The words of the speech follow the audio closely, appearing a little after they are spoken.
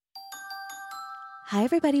Hi,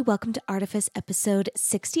 everybody. Welcome to Artifice episode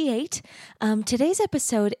 68. Today's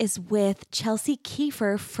episode is with Chelsea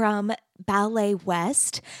Kiefer from Ballet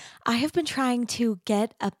West. I have been trying to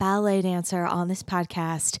get a ballet dancer on this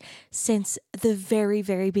podcast since the very,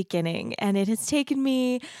 very beginning, and it has taken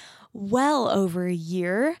me well over a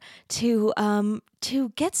year to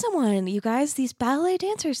get someone. You guys, these ballet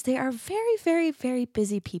dancers, they are very, very, very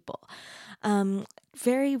busy people.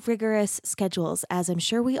 Very rigorous schedules, as I'm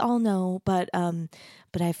sure we all know, but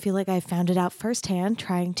I feel like I found it out firsthand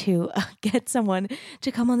trying to get someone to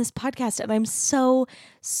come on this podcast, and I'm so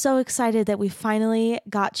excited that we finally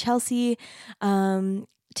got Chelsea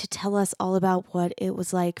to tell us all about what it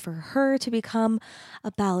was like for her to become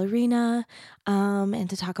a ballerina, and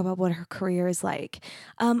to talk about what her career is like.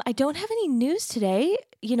 I don't have any news today.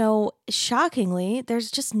 You know, shockingly, there's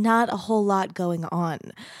just not a whole lot going on.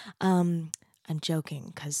 I'm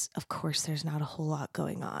joking because, of course, there's not a whole lot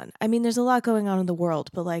going on. I mean, there's a lot going on in the world,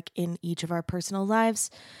 but like in each of our personal lives,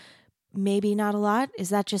 maybe not a lot. Is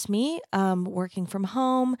that just me? Working from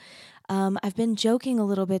home. I've been joking a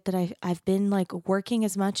little bit that I've been like working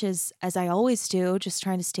as much as I always do, just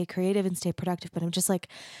trying to stay creative and stay productive. But I'm just like,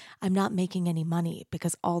 I'm not making any money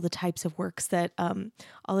because all the types of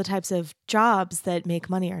jobs that make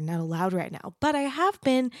money are not allowed right now. But I have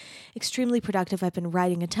been extremely productive. I've been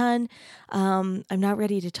writing a ton. I'm not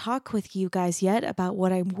ready to talk with you guys yet about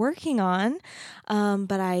what I'm working on.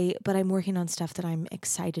 But I'm working on stuff that I'm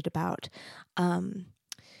excited about.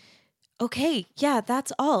 Okay, yeah,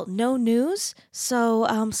 that's all. No news. So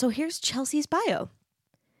here's Chelsea's bio.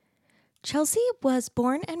 Chelsea was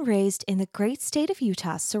born and raised in the great state of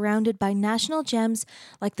Utah, surrounded by national gems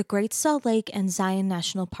like the Great Salt Lake and Zion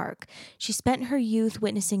National Park. She spent her youth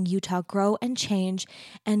witnessing Utah grow and change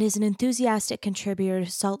and is an enthusiastic contributor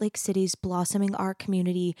to Salt Lake City's blossoming art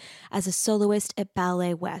community as a soloist at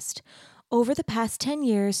Ballet West. Over the past 10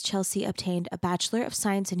 years, Chelsea obtained a Bachelor of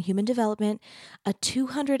Science in Human Development, a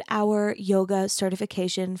 200-hour yoga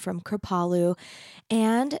certification from Kripalu,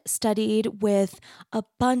 and studied with a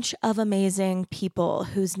bunch of amazing people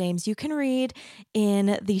whose names you can read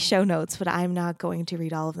in the show notes, but I'm not going to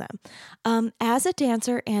read all of them. As a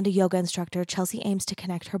dancer and a yoga instructor, Chelsea aims to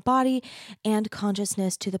connect her body and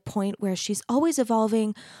consciousness to the point where she's always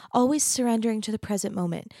evolving, always surrendering to the present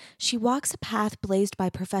moment. She walks a path blazed by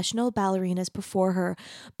professional ballerinas before her,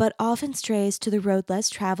 but often strays to the road less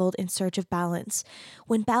traveled in search of balance.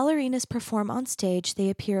 When ballerinas perform on stage,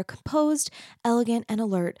 they appear composed, elegant, and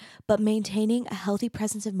alert, but maintaining a healthy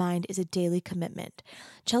presence of mind is a daily commitment.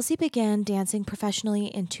 Chelsea began dancing professionally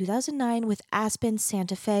in 2009 with Aspen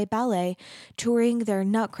Santa Fe Ballet, touring their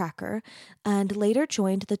Nutcracker, and later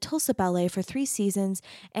joined the Tulsa Ballet for 3 seasons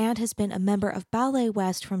and has been a member of Ballet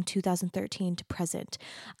West from 2013 to present.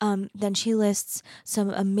 Then she lists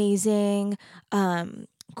some amazing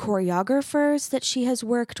choreographers that she has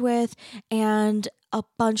worked with and a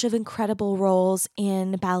bunch of incredible roles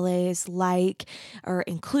in ballets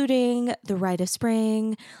including The Rite of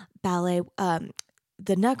Spring, ballet,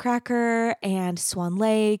 the Nutcracker and Swan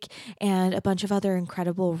Lake, and a bunch of other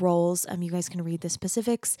incredible roles. You guys can read the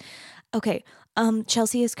specifics. Okay,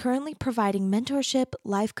 Chelsea is currently providing mentorship,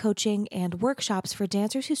 life coaching, and workshops for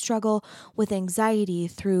dancers who struggle with anxiety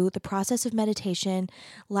through the process of meditation,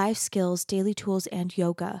 life skills, daily tools, and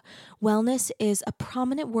yoga. Wellness is a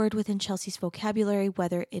prominent word within Chelsea's vocabulary,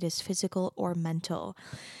 whether it is physical or mental.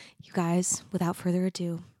 You guys, without further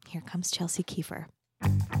ado, here comes Chelsea Kiefer.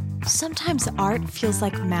 Sometimes art feels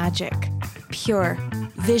like magic, pure,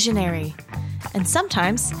 visionary. And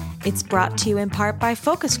sometimes it's brought to you in part by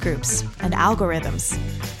focus groups and algorithms.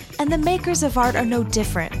 And the makers of art are no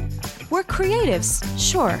different. We're creatives,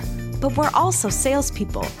 sure, but we're also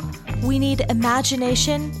salespeople. We need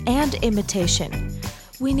imagination and imitation.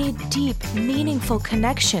 We need deep, meaningful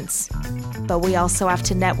connections. But we also have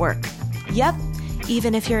to network. Yep,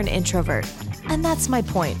 even if you're an introvert. And that's my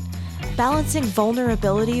point. Balancing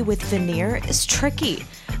vulnerability with veneer is tricky,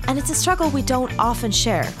 and it's a struggle we don't often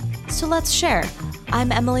share. So let's share.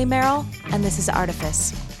 I'm Emily Merrill, and this is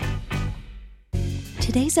Artifice.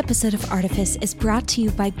 Today's episode of Artifice is brought to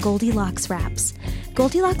you by Goldilocks Wraps.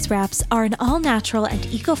 Goldilocks Wraps are an all-natural and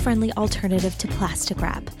eco-friendly alternative to plastic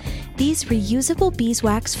wrap. These reusable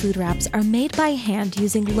beeswax food wraps are made by hand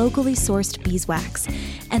using locally sourced beeswax.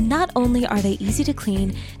 And not only are they easy to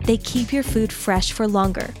clean, they keep your food fresh for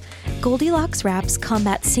longer. Goldilocks wraps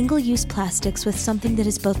combat single-use plastics with something that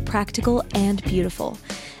is both practical and beautiful.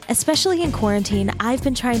 Especially in quarantine, I've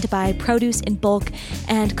been trying to buy produce in bulk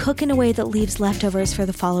and cook in a way that leaves leftovers for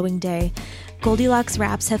the following day. Goldilocks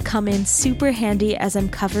wraps have come in super handy as I'm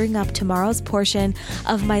covering up tomorrow's portion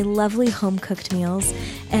of my lovely home-cooked meals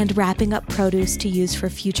and wrapping up produce to use for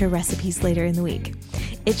future recipes later in the week.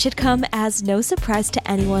 It should come as no surprise to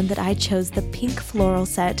anyone that I chose the pink floral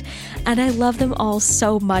set, and I love them all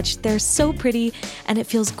so much. They're so pretty, and it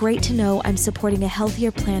feels great to know I'm supporting a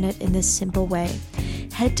healthier planet in this simple way.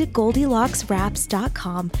 Head to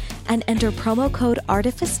GoldilocksWraps.com and enter promo code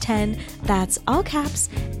ARTIFICE10, that's all caps,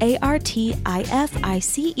 ARTIFICE10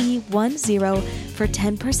 for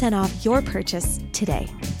 10% off your purchase today.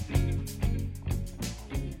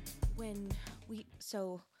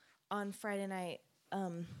 On Friday night,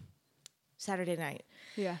 Saturday night,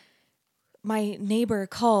 my neighbor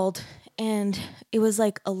called and it was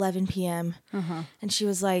like 11 p.m. And she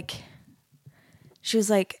was like,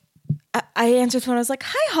 I answered the phone. I was like,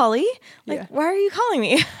 "Hi, Holly. Why are you calling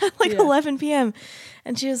me at 11 p.m.?"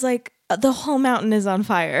 And she was like, "The whole mountain is on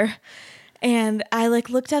fire." And I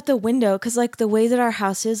looked out the window because the way that our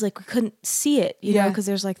house is, we couldn't see it, you know, because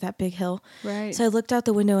there's that big hill. Right. So I looked out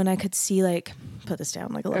the window and I could see put this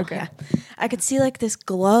down a little. Okay. Yeah. I could see this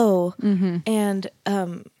glow and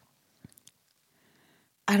I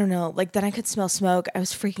don't know, then I could smell smoke. I was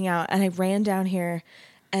freaking out and I ran down here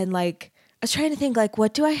and I was trying to think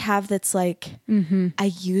what do I have that's I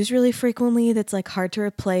use really frequently that's hard to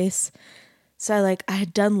replace. So I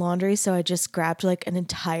had done laundry, so I just grabbed an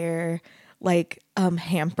entire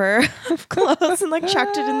hamper of clothes and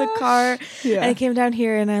chucked it in the car. Yeah. And I came down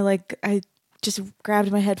here and I just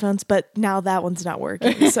grabbed my headphones, but now that one's not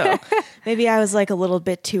working. So maybe I was a little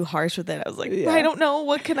bit too harsh with it. I was I don't know.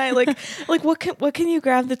 What can I what can you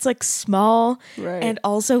grab that's small and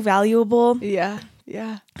also valuable? Yeah.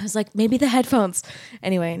 Yeah. I was maybe the headphones.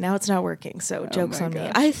 Anyway, now it's not working. So joke's on me.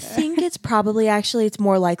 I think it's probably it's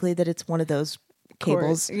more likely that it's one of those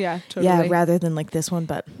cables. Yeah, totally. Yeah, rather than this one.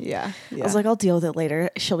 But yeah. I was I'll deal with it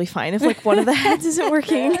later. She'll be fine if one of the heads isn't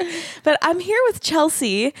working. But I'm here with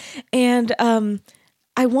Chelsea and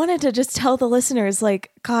I wanted to just tell the listeners,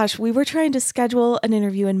 gosh, we were trying to schedule an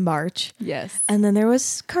interview in March. Yes. And then there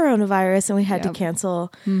was coronavirus and we had to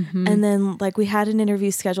cancel. Mm-hmm. And then we had an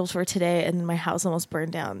interview scheduled for today and my house almost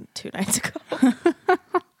burned down 2 nights ago.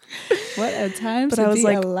 What a time but to I was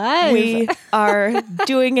be alive. We are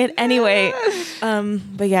doing it anyway.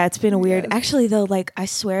 But yeah, it's been weird. Yes. Actually, though, I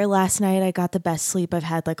swear last night I got the best sleep I've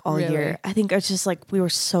had all year. I think it's just we were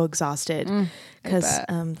so exhausted because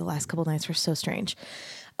the last couple nights were so strange.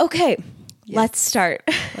 Okay. Yes. Let's start.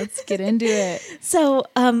 Let's get into it. So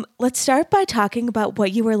let's start by talking about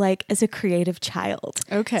what you were like as a creative child.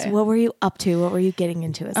 Okay. So what were you up to? What were you getting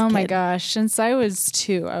into as a kid? Oh my gosh. Since I was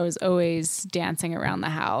 2, I was always dancing around the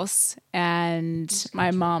house. And my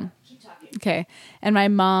mom... Okay. And my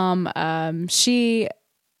mom, she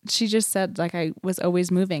just said I was always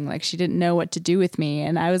moving. She didn't know what to do with me.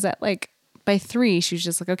 And I was at by 3, she was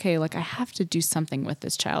just okay, I have to do something with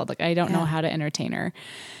this child. I don't know how to entertain her.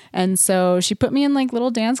 And so she put me in little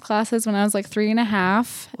dance classes when I was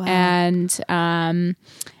 3.5. Wow. And,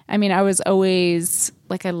 I mean, I was always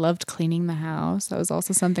I loved cleaning the house. That was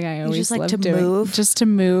also something I always loved doing. Just to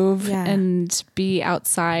move and be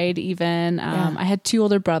outside even. I had 2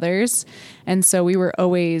 older brothers. And so we were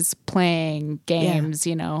always playing games,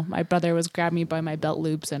 you know. My brother was grabbing me by my belt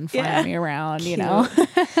loops and flying me around, you know.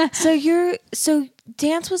 So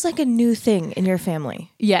dance was a new thing in your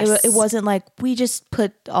family. Yes. It wasn't we just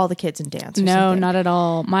put all the kids in dance. Or no, something. Not at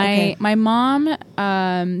all. My mom,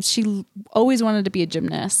 she always wanted to be a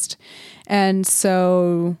gymnast. And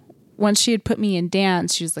so once she had put me in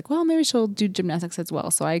dance, she was well, maybe she'll do gymnastics as well.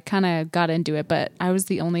 So I kind of got into it, but I was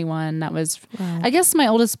the only one that was, I guess my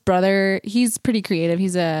oldest brother, he's pretty creative.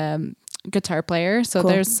 He's a guitar player. So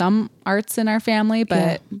there's some arts in our family,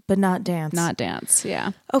 but not dance. Not dance.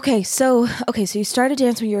 Yeah. Okay. So you started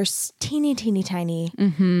dance when you were teeny tiny.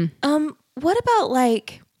 Mm-hmm. What about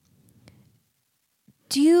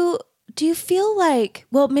do you feel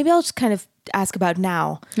well, maybe I'll just kind of ask about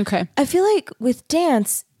now. Okay. I feel with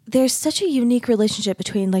dance, there's such a unique relationship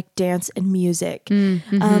between dance and music.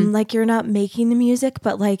 Mm-hmm. You're not making the music,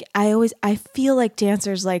 but I feel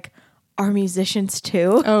dancers are musicians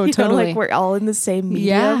too. Oh, totally. We're all in the same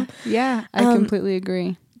medium. Yeah. I completely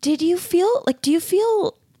agree. Do you feel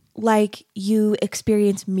you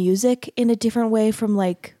experience music in a different way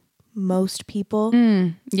from most people?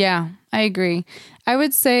 Yeah, I agree. I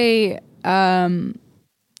would say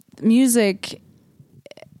music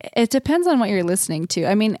it depends on what you're listening to.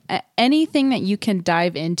 I mean, anything that you can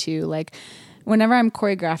dive into, like whenever I'm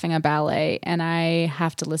choreographing a ballet and I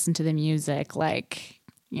have to listen to the music, like,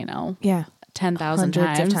 you know, Yeah. 10,000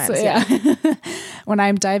 Hundreds times. of times. So, yeah. When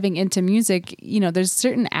I'm diving into music, you know, there's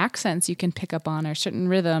certain accents you can pick up on or certain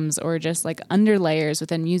rhythms or just like underlayers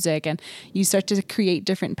within music. And you start to create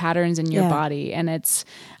different patterns in your body. And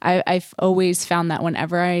I've always found that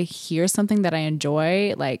whenever I hear something that I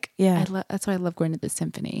enjoy, like, that's why I love going to the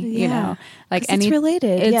symphony, you know, like it's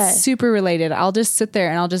related. It's super related. I'll just sit there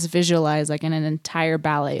and I'll just visualize like an entire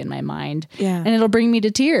ballet in my mind. Yeah. And it'll bring me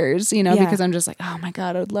to tears, you know, because I'm just like, oh my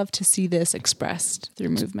God, I would love to see this expressed through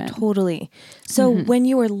movement. Totally. So when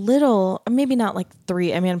you were little, maybe not like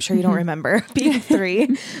 3, I mean, I'm sure you don't remember being 3,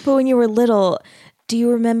 but when you were little, do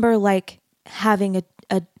you remember like having a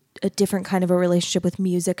different kind of a relationship with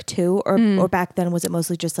music too? Or back then, was it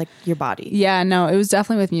mostly just like your body? Yeah, no, it was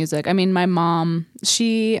definitely with music. I mean, my mom,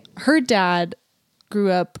 her dad grew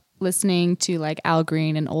up listening to like Al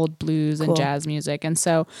Green and old blues and jazz music. And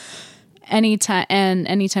so anytime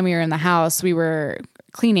we were in the house, we were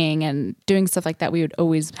cleaning and doing stuff like that, we would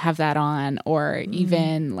always have that on, or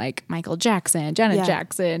even like Michael Jackson, Janet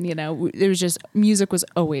Jackson, you know, it was just, music was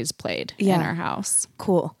always played in our house.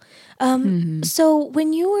 Cool. So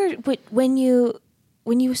when you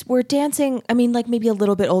were dancing, I mean, like maybe a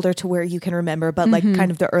little bit older to where you can remember, but like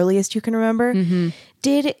kind of the earliest you can remember,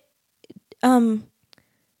 did, I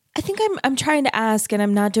think I'm trying to ask, and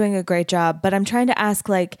I'm not doing a great job, but I'm trying to ask,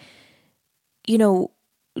 like, you know,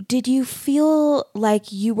 did you feel like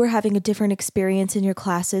you were having a different experience in your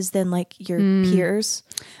classes than like your peers?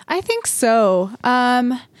 I think so.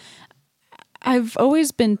 I've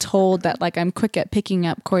always been told that like I'm quick at picking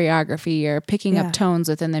up choreography or picking up tones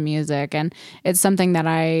within the music. And it's something that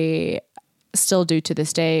I still do to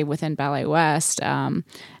this day within Ballet West.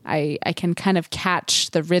 I can kind of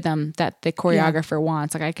catch the rhythm that the choreographer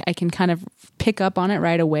wants. Like I can kind of pick up on it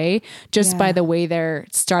right away just by the way they're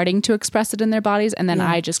starting to express it in their bodies. And then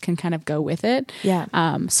I just can kind of go with it.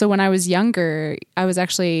 Yeah. So when I was younger, I was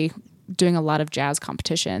actually doing a lot of jazz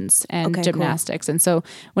competitions and gymnastics. Cool. And so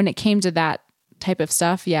when it came to that type of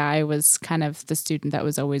stuff, I was kind of the student that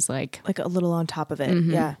was always like a little on top of it.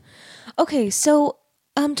 Yeah. Okay. So,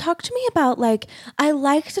 talk to me about like, I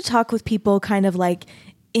like to talk with people kind of like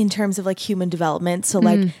in terms of like human development. So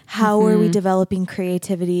like, how are we developing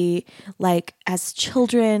creativity like as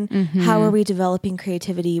children? How are we developing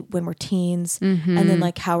creativity when we're teens? And then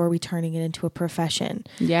like, how are we turning it into a profession?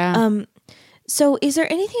 Yeah. So is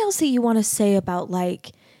there anything else that you want to say about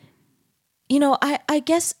like, you know, I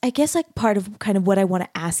guess like part of kind of what I want to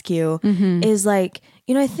ask you is like,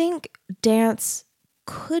 you know, I think dance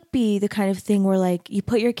could be the kind of thing where like you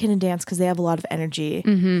put your kid in dance because they have a lot of energy.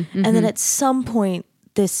 And then at some point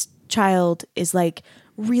this child is like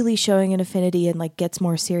really showing an affinity and like gets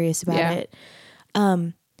more serious about it.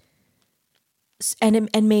 And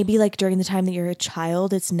maybe like during the time that you're a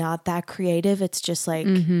child, it's not that creative. It's just like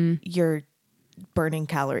you're burning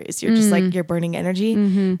calories. You're just like, you're burning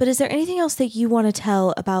energy. But is there anything else that you want to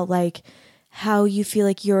tell about like how you feel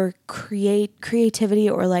like your creativity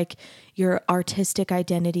or like your artistic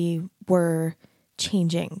identity were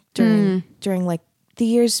changing during like the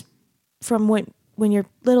years from when you're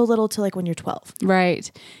little to like when you're 12?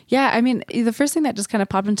 Right. Yeah. I mean, the first thing that just kind of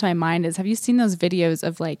popped into my mind is, have you seen those videos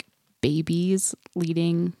of like babies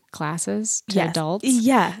leading classes to adults?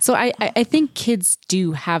 Yeah. So I think kids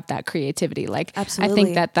do have that creativity. Like, absolutely.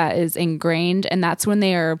 I think that is ingrained, and that's when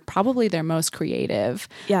they are probably their most creative.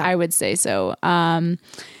 Yeah. I would say so. And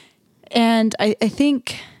I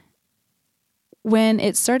think when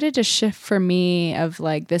it started to shift for me of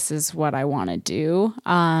like, this is what I want to do,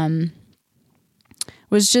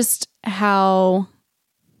 was just how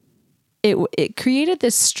it created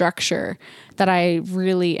this structure that I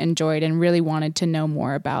really enjoyed and really wanted to know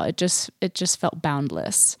more about. It just felt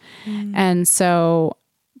boundless. And so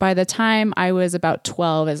by the time I was about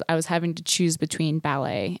 12, as I was having to choose between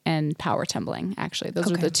ballet and power tumbling, actually, those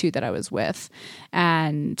were the two that I was with.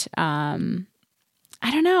 And, I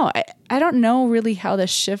don't know. I don't know really how the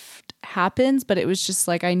shift happens, but it was just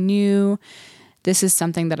like, I knew this is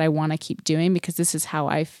something that I want to keep doing because this is how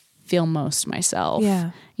I feel most myself,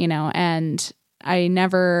 you know, and I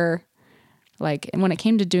never like, when it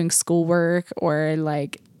came to doing schoolwork or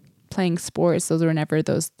like playing sports, those were never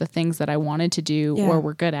the things that I wanted to do or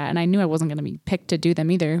were good at. And I knew I wasn't going to be picked to do them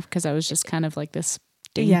either because I was just kind of like this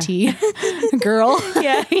dainty girl,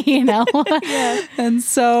 you know? And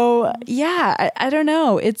so, I don't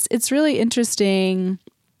know. It's really interesting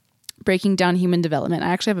breaking down human development. I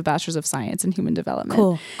actually have a bachelor's of science in human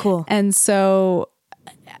development. Cool. And so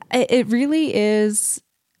it really is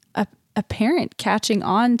a parent catching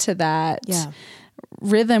on to that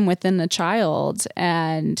rhythm within the child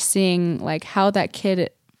and seeing like how that kid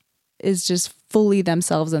is just fully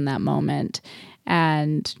themselves in that moment.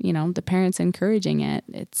 And, you know, the parents encouraging it.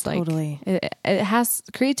 It's like, it has,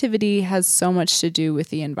 creativity has so much to do with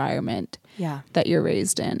the environment that you're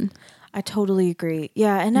raised in. I totally agree.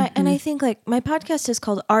 Yeah. And I think like my podcast is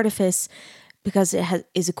called Artifice because it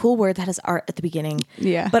is a cool word that has art at the beginning.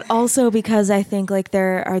 Yeah. But also because I think like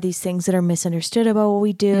there are these things that are misunderstood about what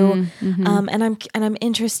we do. And I'm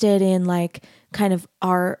interested in like kind of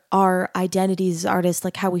our identities as artists,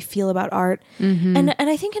 like how we feel about art. And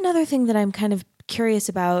I think another thing that I'm kind of curious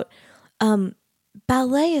about,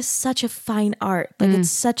 ballet is such a fine art. Like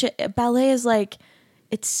it's such a, ballet is like,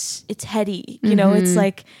 it's heady, you know, it's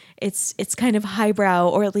like, it's kind of highbrow,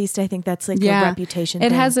 or at least I think that's like a reputation It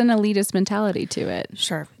thing. has an elitist mentality to it.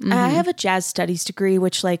 Sure. I have a jazz studies degree,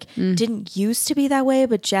 which like didn't used to be that way,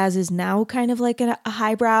 but jazz is now kind of like a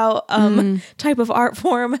highbrow type of art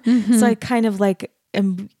form. So I kind of like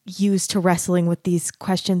am used to wrestling with these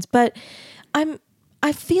questions, but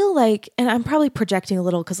I feel like, and I'm probably projecting a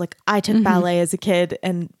little because like I took ballet as a kid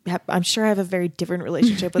and I'm sure I have a very different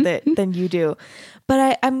relationship with it than you do.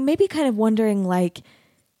 But I'm maybe kind of wondering like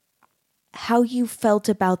how you felt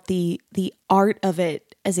about the art of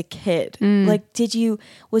it as a kid. Like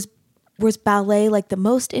was ballet like the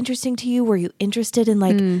most interesting to you? Were you interested in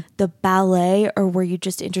like the ballet, or were you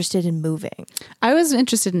just interested in moving? I was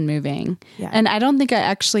interested in moving. Yeah. And I don't think I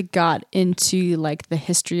actually got into like the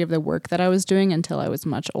history of the work that I was doing until I was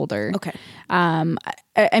much older. Okay.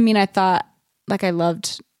 I mean, I thought like I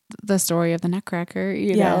loved the story of the Nutcracker,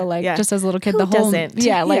 you know, like just as a little kid, the whole,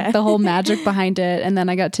 the whole magic behind it. And then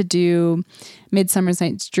I got to do Midsummer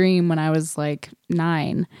Night's Dream when I was like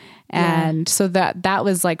 9. And so that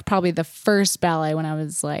was like probably the first ballet when I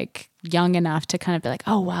was like young enough to kind of be like,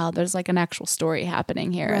 oh wow, there's like an actual story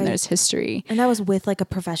happening here and there's history. And that was with like a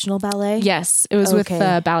professional ballet? Yes, it was with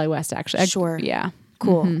Ballet West actually. Sure. Yeah.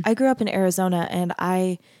 Cool. I grew up in Arizona, and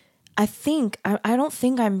I think, I don't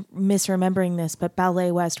think I'm misremembering this, but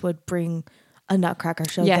Ballet West would bring a Nutcracker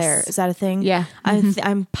show there. Is that a thing? Yeah.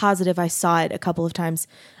 I'm positive I saw it a couple of times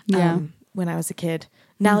when I was a kid.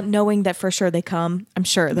 Now, knowing that for sure they come, I'm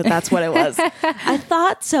sure that that's what it was. I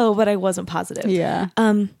thought so, but I wasn't positive. Yeah.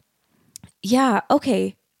 Yeah.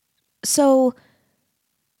 Okay. So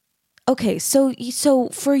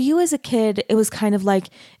for you as a kid, it was kind of like,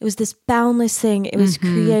 it was this boundless thing. It was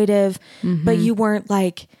creative, but you weren't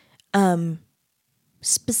like,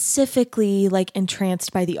 specifically like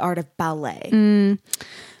entranced by the art of ballet.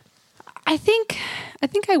 I think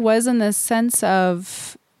I was, in the sense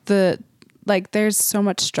of like there's so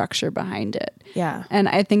much structure behind it. Yeah. And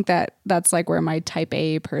I think that's like where my type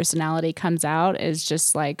A personality comes out, is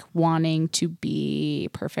just like wanting to be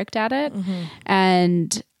perfect at it.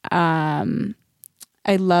 And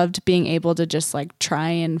I loved being able to just like try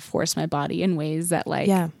and force my body in ways that like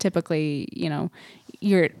typically, you know,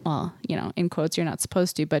 in quotes, you're not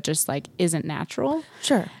supposed to, but just like isn't natural.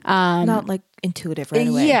 Sure. Not like intuitive right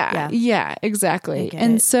away. Yeah, exactly.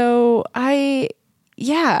 And so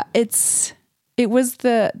it was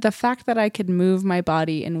the fact that I could move my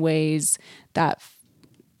body in ways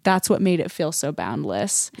that's what made it feel so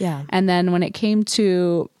boundless. Yeah. And then when it came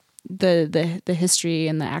to the history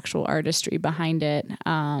and the actual artistry behind it,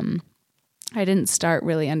 I didn't start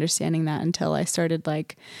really understanding that until I started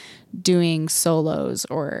like doing solos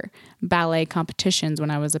or ballet competitions when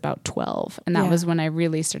I was about 12. And that was when I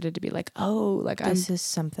really started to be like, oh, like this is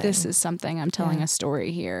something. I'm telling a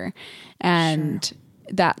story here. And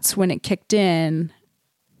that's when it kicked in.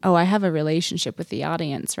 Oh, I have a relationship with the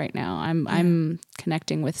audience right now. I'm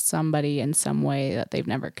connecting with somebody in some way that they've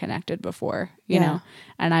never connected before, you know,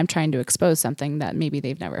 and I'm trying to expose something that maybe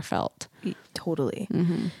they've never felt. Totally.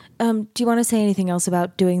 Do you want to say anything else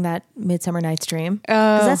about doing that Midsummer Night's Dream?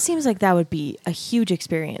 Because that seems like that would be a huge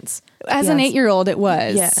experience. As an 8-year-old, it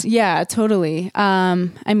was. Yeah, totally.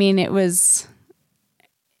 I mean, it was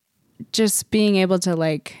just being able to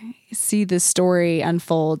like see the story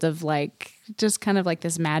unfold of like just kind of like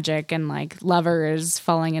this magic and like lovers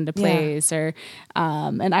falling into place or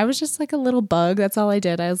and I was just like a little bug. That's all I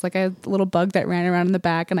did. I was like a little bug that ran around in the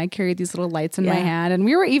back, and I carried these little lights in my hand, and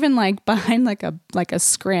we were even like behind like a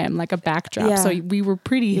scrim, like a backdrop, so we were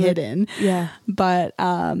pretty hidden. But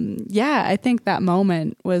I think that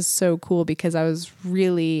moment was so cool because I was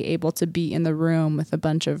really able to be in the room with a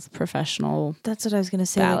bunch of professional that's what I was going to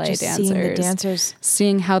say, ballet like just dancers, seeing the dancers,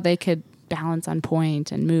 seeing how they could balance on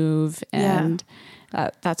point and move, and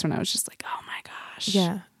that's when I was just like, oh my gosh.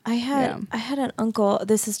 I had an uncle.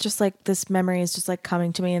 This is just like, this memory is just like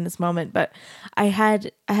coming to me in this moment. But I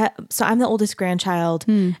had so I'm the oldest grandchild,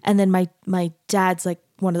 and then my dad's like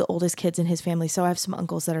one of the oldest kids in his family. So I have some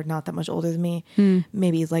uncles that are not that much older than me,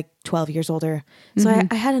 maybe like 12 years older. So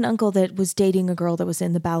I had an uncle that was dating a girl that was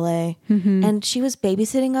in the ballet, and she was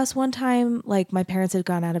babysitting us one time. Like my parents had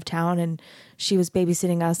gone out of town, and she was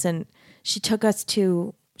babysitting us, and she took us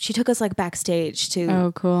like backstage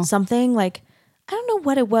to something like, I don't know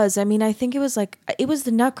what it was. I mean, I think it was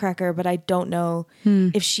the Nutcracker, but I don't know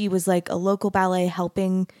if she was like a local ballet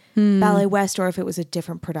helping Ballet West or if it was a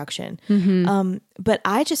different production. But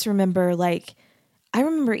I just remember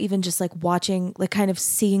even just like watching, like kind of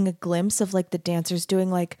seeing a glimpse of like the dancers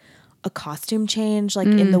doing like a costume change, like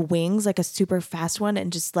in the wings, like a super fast one,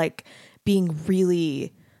 and just like being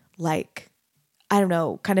really like, I don't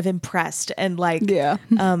know, kind of impressed and like, I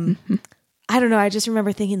don't know. I just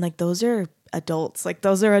remember thinking like, those are adults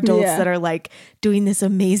that are like doing this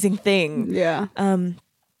amazing thing.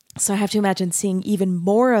 So I have to imagine seeing even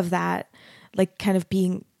more of that, like kind of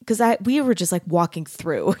being, because we were just like walking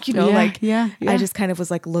through, I just kind of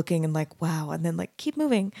was like looking and like, wow, and then like keep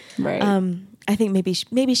moving. Right. I think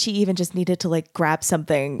maybe she even just needed to like grab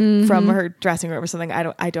something from her dressing room or something.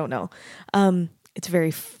 I don't know. It's a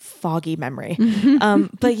very foggy memory.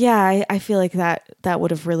 But yeah, I feel like that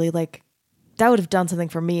would have really like, that would have done something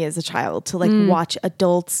for me as a child to like watch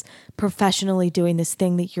adults professionally doing this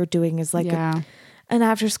thing that you're doing as like an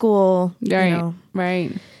after school. Right.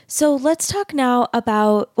 Right. So let's talk now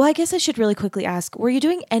about, well, I guess I should really quickly ask, were you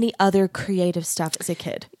doing any other creative stuff as a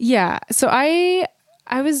kid? Yeah. So I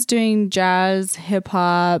was doing jazz, hip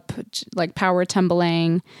hop, like power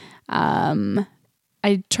tumbling.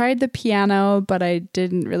 I tried the piano, but I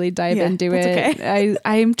didn't really dive into it. Okay.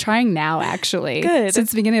 I'm trying now, actually. Good. Since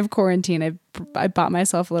the beginning of quarantine, I bought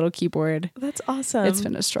myself a little keyboard. That's awesome. It's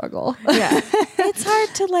been a struggle. Yeah. It's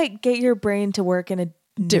hard to like get your brain to work in a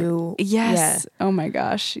new. Yes. Yeah. Oh my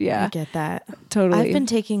gosh. Yeah. I get that. Totally. I've been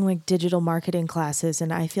taking like digital marketing classes,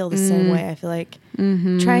 and I feel the same way. I feel like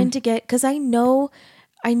trying to get, because I know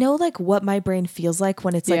like what my brain feels like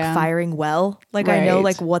when it's like firing well. Like I know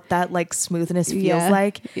like what that like smoothness feels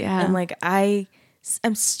like. Yeah. And like I'm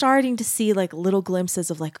starting to see like little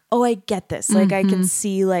glimpses of like, oh, I get this. Like I can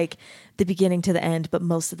see like the beginning to the end, but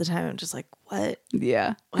most of the time I'm just like, what?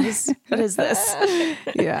 Yeah. What is this?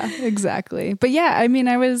 Yeah, exactly. But yeah, I mean,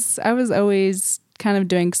 I was always kind of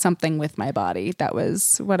doing something with my body. That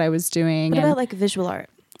was what I was doing. What about like visual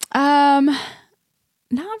art? Not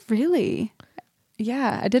really.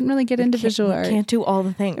 Yeah, I didn't really get into visual art. Can't do all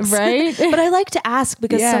the things. Right? But I like to ask,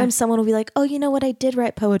 because sometimes someone will be like, oh, you know what? I did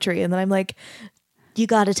write poetry. And then I'm like, you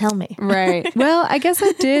got to tell me. Right. Well, I guess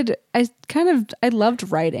I did. I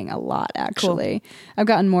loved writing a lot, actually. Cool. I've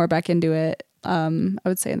gotten more back into it, I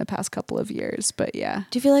would say in the past couple of years, but yeah.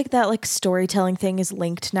 Do you feel like that like storytelling thing is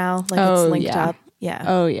linked now? Like it's linked up? Yeah.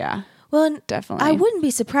 Oh, yeah. Well, definitely. I wouldn't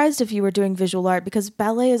be surprised if you were doing visual art, because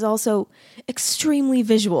ballet is also extremely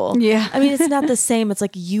visual. Yeah. I mean, it's not the same. It's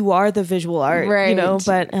like you are the visual art, right. You know,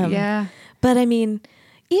 but yeah. But I mean,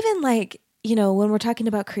 even like, you know, when we're talking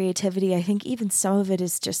about creativity, I think even some of it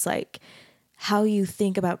is just like how you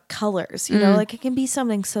think about colors, you know, like it can be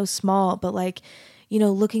something so small, but like, you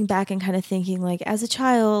know, looking back and kind of thinking like as a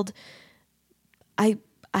child, I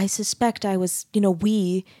suspect I was, you know,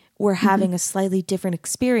 we were having a slightly different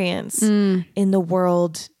experience in the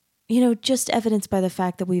world, you know, just evidenced by the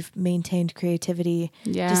fact that we've maintained creativity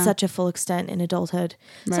to such a full extent in adulthood.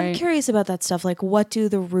 So I'm curious about that stuff. Like, what do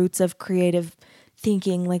the roots of creative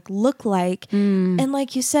thinking like look like? And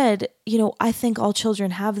like you said, you know, I think all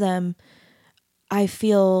children have them. I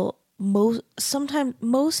feel most of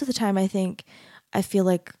the time, I feel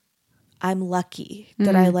like I'm lucky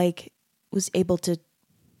that I like was able to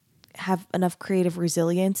have enough creative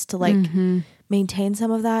resilience to like maintain some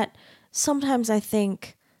of that. Sometimes I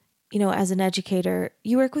think, you know, as an educator,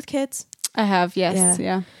 you work with kids? I have, yes.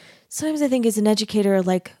 Yeah. Sometimes I think as an educator,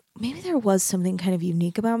 like maybe there was something kind of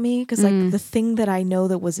unique about me, because like the thing that I know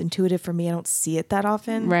that was intuitive for me, I don't see it that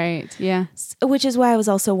often. Right. Yeah. Which is why I was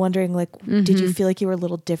also wondering, like, did you feel like you were a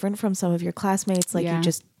little different from some of your classmates? Like you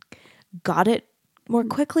just got it more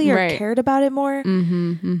quickly or cared about it more.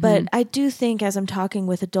 But I do think as I'm talking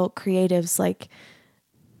with adult creatives, like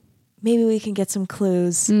maybe we can get some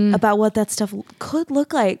clues about what that stuff could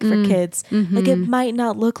look like for kids. Like it might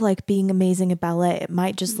not look like being amazing at ballet. It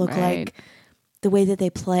might just look like the way that they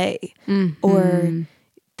play or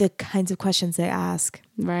the kinds of questions they ask.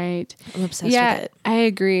 Right. I'm obsessed with it. I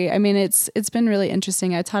agree. I mean, it's been really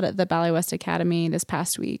interesting. I taught at the Ballet West Academy this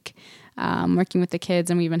past week. working with the kids,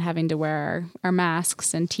 and we've been having to wear our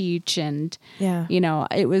masks and teach. And, Yeah. you know,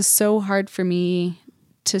 it was so hard for me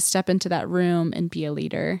to step into that room and be a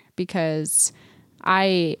leader because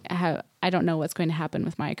I don't know what's going to happen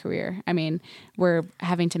with my career. I mean, we're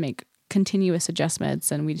having to make continuous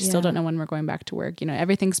adjustments and we still don't know when we're going back to work. You know,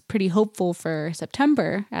 everything's pretty hopeful for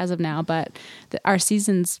September as of now, but our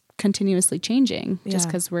season's continuously changing just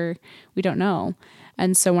because we don't know.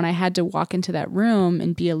 And so when I had to walk into that room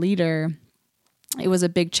and be a leader, it was a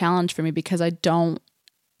big challenge for me because I don't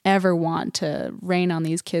ever want to rain on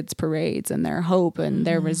these kids' parades and their hope and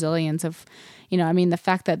their resilience of, you know, I mean, the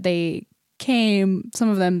fact that some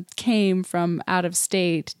of them came from out of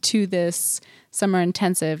state to this summer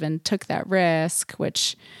intensive and took that risk,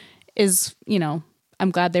 which is, you know, I'm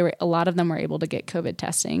glad a lot of them were able to get COVID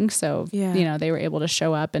testing. So, you know, they were able to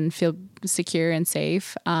show up and feel secure and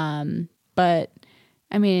safe. But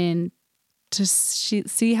I mean, to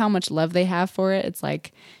see how much love they have for it, it's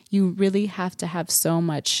like you really have to have so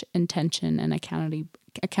much intention and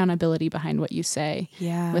accountability behind what you say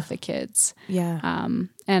with the kids. Yeah.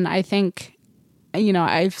 And I think, you know,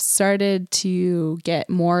 I've started to get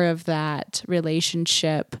more of that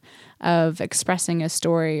relationship of expressing a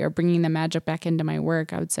story or bringing the magic back into my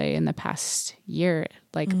work, I would say in the past year,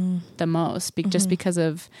 like the most, just because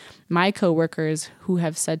of my coworkers who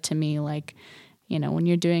have said to me, like, you know, when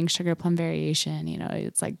you're doing sugar plum variation, you know,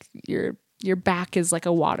 it's like your back is like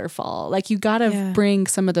a waterfall. Like you got to bring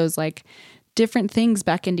some of those like different things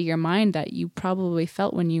back into your mind that you probably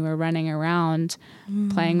felt when you were running around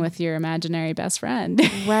playing with your imaginary best friend.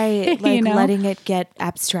 Right. Like you know? letting it get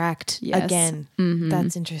abstract again.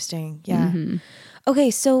 That's interesting. Yeah.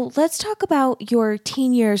 Okay. So let's talk about your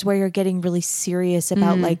teen years where you're getting really serious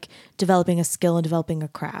about like developing a skill and developing a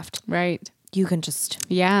craft. Right. You can just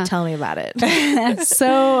tell me about it.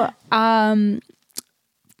 So,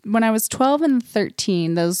 when I was 12 and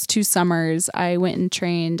 13, those 2 summers, I went and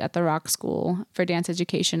trained at the Rock School for Dance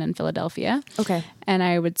Education in Philadelphia. Okay. And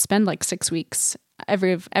I would spend like 6 weeks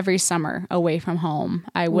every summer away from home.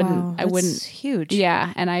 I wouldn't huge.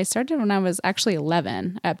 Yeah. And I started when I was actually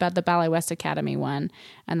 11 at the Ballet West Academy one.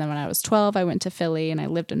 And then when I was 12, I went to Philly and I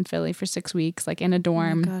lived in Philly for 6 weeks, like in a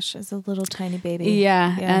dorm. Oh my gosh, as a little tiny baby.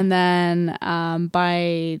 Yeah. And then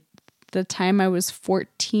by the time I was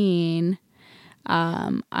 14,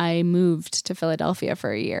 I moved to Philadelphia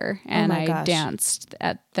for a year and I danced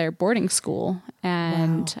at their boarding school.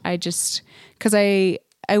 And I just, because I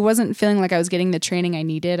wasn't feeling like I was getting the training I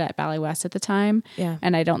needed at Ballet West at the time. Yeah.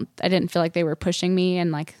 And I didn't feel like they were pushing me,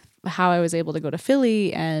 and like how I was able to go to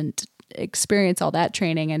Philly and experience all that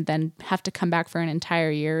training and then have to come back for an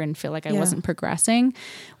entire year and feel like I wasn't progressing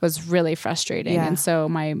was really frustrating. And so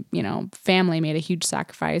my, you know, family made a huge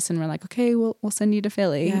sacrifice and we're like, okay, we'll send you to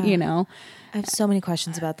Philly, you know. I have so many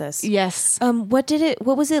questions about this. Yes. What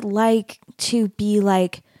was it like to be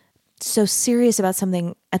like so serious about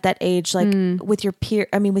something at that age, like with your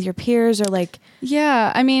peers or like?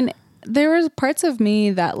 Yeah. I mean, there were parts of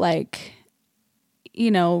me that like,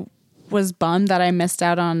 you know, was bummed that I missed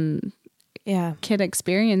out on kid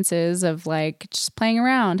experiences of like just playing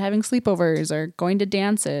around, having sleepovers or going to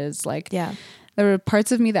dances. Like there were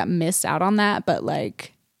parts of me that missed out on that, but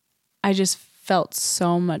like I just felt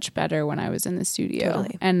so much better when I was in the studio.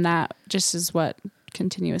 Totally. And that just is what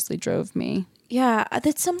continuously drove me. Yeah,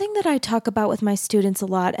 that's something that I talk about with my students a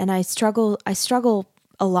lot, and I struggle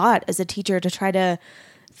a lot as a teacher to try to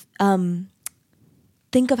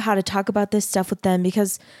think of how to talk about this stuff with them,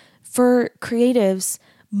 because for creatives,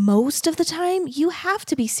 most of the time you have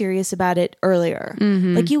to be serious about it earlier.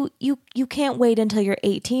 Like you can't wait until you're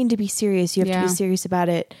 18 to be serious. You have to be serious about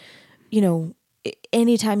it. You know,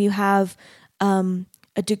 anytime you have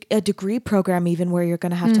a degree program, even where you're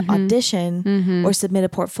going to have to audition or submit a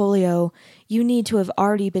portfolio, you need to have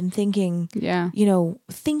already been thinking, you know,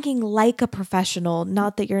 thinking like a professional,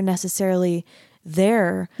 not that you're necessarily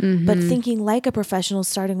there, but thinking like a professional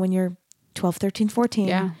starting when you're 12, 13, 14.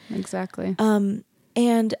 Yeah, exactly.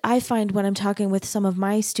 And I find when I'm talking with some of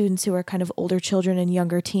my students who are kind of older children and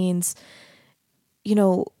younger teens, you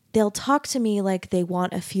know, they'll talk to me like they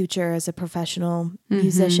want a future as a professional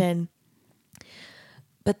musician,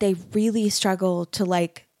 but they really struggle to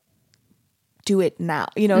like do it now,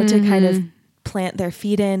 you know, to kind of plant their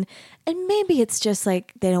feet in. And maybe it's just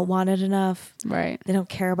like they don't want it enough. Right. They don't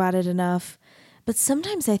care about it enough. But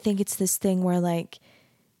sometimes I think it's this thing where like,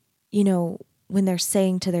 you know, when they're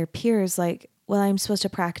saying to their peers, like, well, I'm supposed to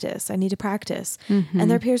practice. I need to practice. And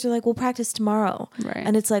their peers are like, we'll practice tomorrow. Right.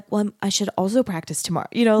 And it's like, well, I should also practice tomorrow,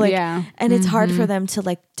 you know, like, and it's hard for them to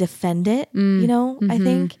like defend it, you know, I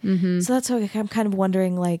think. So that's why I'm kind of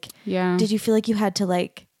wondering, like, did you feel like you had to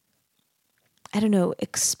like I don't know,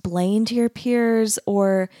 explain to your peers,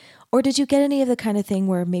 or did you get any of the kind of thing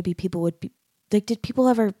where maybe people would be like, did people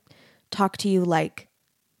ever talk to you like,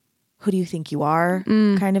 who do you think you are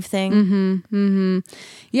kind of thing?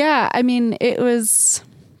 Yeah. I mean, it was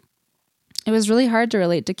really hard to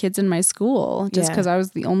relate to kids in my school just because I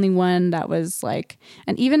was the only one that was like,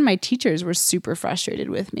 and even my teachers were super frustrated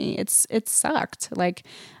with me. It sucked. Like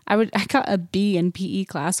I got a B in PE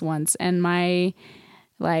class once, and my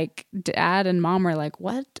like dad and mom were like,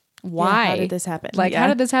 what? Why? How did this happen? Like, how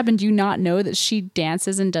did this happen? Do you not know that she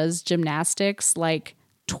dances and does gymnastics like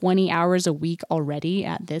 20 hours a week already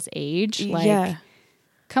at this age? Like,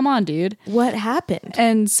 come on, dude. What happened?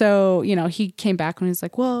 And so, he came back and he's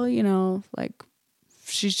like, well, like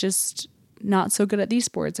she's just not so good at these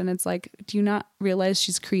sports. And it's like, do you not realize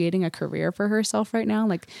she's creating a career for herself right now?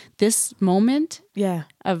 Like this moment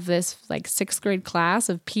of this like 6th grade class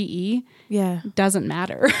of PE doesn't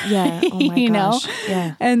matter. Yeah. Oh my gosh.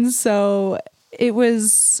 Yeah. And so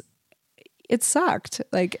it sucked.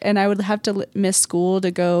 Like, and I would have to miss school to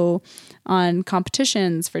go on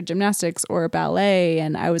competitions for gymnastics or ballet.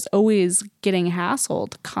 And I was always getting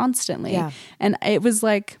hassled constantly. Yeah. And it was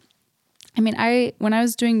like, I mean, when I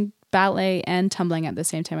was doing ballet and tumbling at the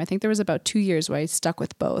same time, I think there was about 2 years where I stuck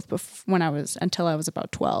with both until I was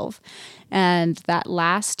about 12. And that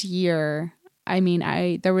last year, I mean,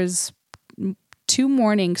 there was 2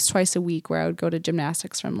 mornings twice a week where I would go to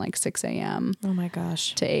gymnastics from like 6 a.m. Oh my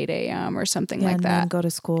gosh. to 8 a.m. or something like that. And then go to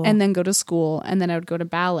school. And then I would go to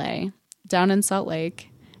ballet down in Salt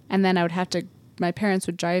Lake. And then my parents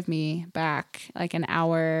would drive me back like an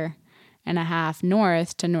hour and a half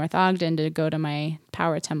north to North Ogden to go to my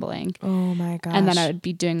power tumbling. Oh my gosh. And then I would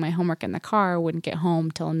be doing my homework in the car, wouldn't get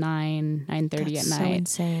home till 9:30 at night.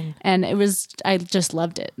 So insane. And I just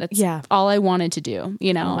loved it. That's all I wanted to do,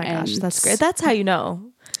 Oh my gosh, that's great. That's how you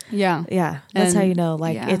know. Yeah. Yeah. That's how you know,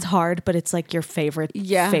 like it's hard, but it's like your favorite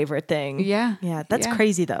thing. Yeah. Yeah. That's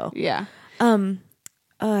crazy though. Yeah.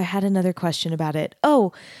 I had another question about it.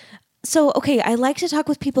 So, okay, I like to talk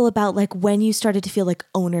with people about like when you started to feel like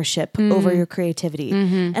ownership over your creativity.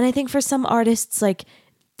 And I think for some artists, like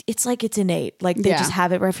it's innate. Like they just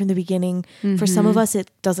have it right from the beginning. For some of us, it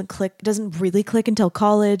doesn't really click until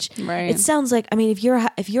college. Right. It sounds like, I mean, if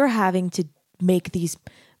you're having to make these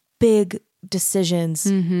big decisions,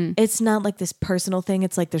 it's not like this personal thing.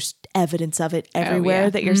 It's like there's evidence of it everywhere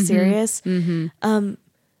that you're serious.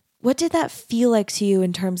 What did that feel like to you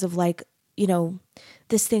in terms of like,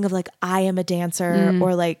 this thing of like, I am a dancer,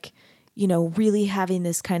 or like, really having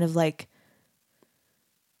this kind of like,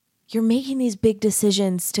 you're making these big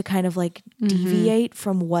decisions to kind of like deviate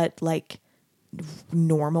from what like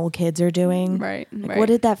normal kids are doing. Right. Like, what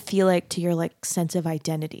did that feel like to your like sense of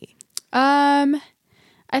identity? I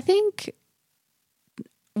think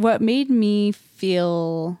what made me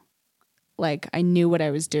feel like I knew what I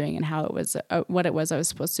was doing and how it was, what it was I was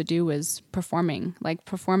supposed to do was performing. Like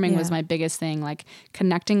performing was my biggest thing. Like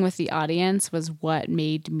connecting with the audience was what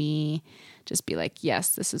made me just be like,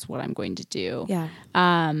 yes, this is what I'm going to do. Yeah.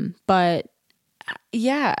 But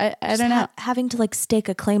yeah, I don't know. Having to like stake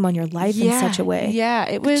a claim on your life in such a way. Yeah.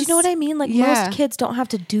 It was, do you know what I mean? Like most kids don't have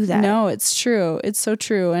to do that. No, it's true. It's so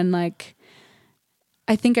true. And like,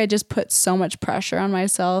 I think I just put so much pressure on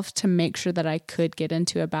myself to make sure that I could get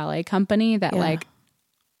into a ballet company that like,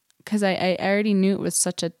 because I already knew it was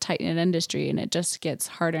such a tight-knit industry, and it just gets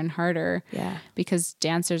harder and harder. Yeah. Because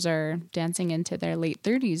dancers are dancing into their late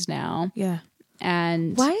 30s now. Yeah.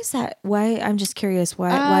 And why is that? Why? I'm just curious. Why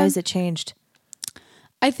has it changed?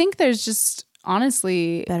 I think there's just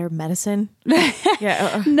honestly better medicine.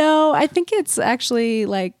 No, I think it's actually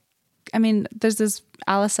like, I mean, there's this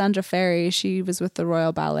Alessandra Ferri. She was with the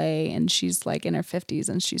Royal Ballet, and she's like in her 50s,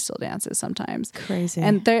 and she still dances sometimes. Crazy.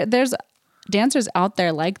 And there's dancers out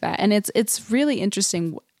there like that, and it's really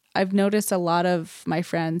interesting. I've noticed a lot of my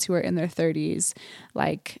friends who are in their 30s,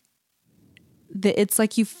 like it's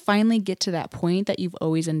like you finally get to that point that you've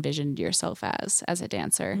always envisioned yourself as a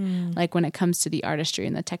dancer, like when it comes to the artistry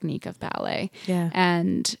and the technique of ballet. Yeah.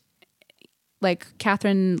 And like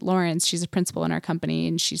Catherine Lawrence, she's a principal in our company,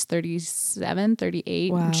 and she's 37,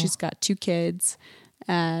 38, and she's got 2 kids,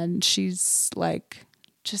 and she's like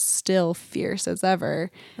just still fierce as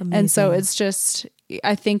ever. Amazing. And so it's just,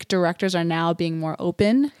 I think directors are now being more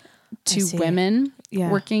open to women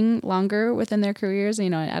working longer within their careers,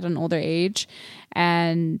 at an older age.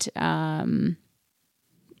 And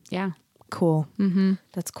cool. Mm-hmm.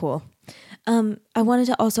 That's cool. I wanted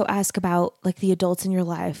to also ask about like the adults in your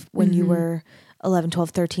life when you were 11,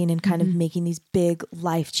 12, 13 and kind of making these big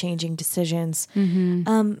life-changing decisions.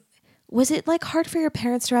 Was it like hard for your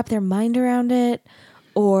parents to wrap their mind around it?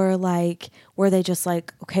 or like were they just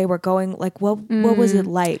like, okay, we're going, like what was it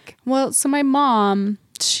like? Well, so my mom,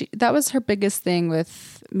 that was her biggest thing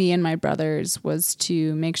with me and my brothers, was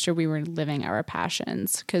to make sure we were living our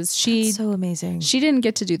passions, because That's so amazing. she didn't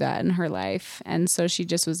get to do that in her life. And so she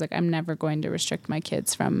just was like, I'm never going to restrict my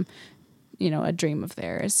kids from, a dream of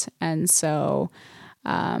theirs. And so,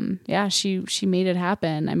 she made it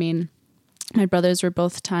happen. I mean, my brothers were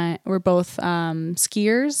both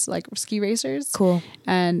skiers, like ski racers. Cool.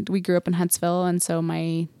 And we grew up in Huntsville. And so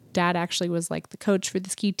my dad actually was like the coach for the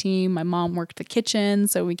ski team. My mom worked the kitchen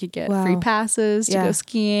so we could get free passes to go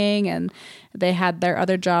skiing. And they had their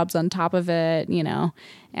other jobs on top of it,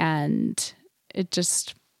 and it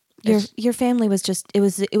just... Your family was just, it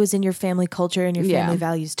was in your family culture and your family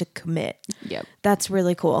values to commit. Yep. That's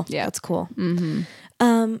really cool. Yeah. That's cool.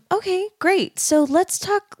 Mm-hmm. Okay, great. So let's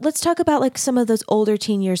talk about like some of those older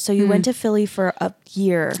teen years. So you went to Philly for a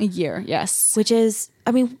year. A year, yes. Which is,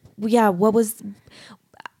 I mean,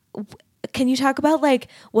 can you talk about like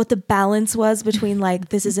what the balance was between like,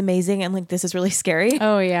 this is amazing and like, this is really scary?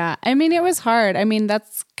 Oh yeah. I mean, it was hard. I mean,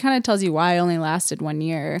 that's kind of tells you why I only lasted 1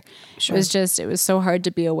 year. Sure. It was so hard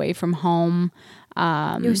to be away from home.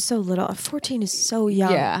 You're so little. 14 is so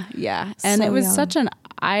young. Yeah. And it was such an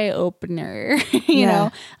eye opener. you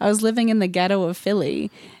know, I was living in the ghetto of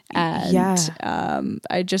Philly, and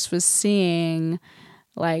I just was seeing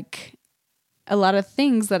like a lot of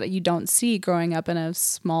things that you don't see growing up in a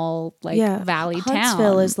small valley town.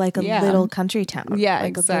 Huntsville is like a little country town. Yeah, like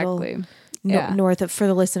exactly. North of, for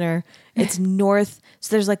the listener, it's north.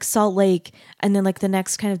 So there's like Salt Lake, and then like the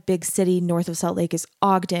next kind of big city north of Salt Lake is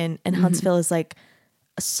Ogden, and Huntsville is like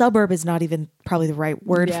a suburb, is not even probably the right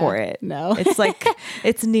word for it. No, it's like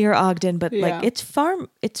it's near Ogden, but like it's farm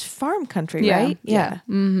country, right? Yeah.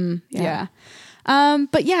 Mm-hmm. Yeah.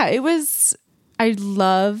 But yeah, it was. I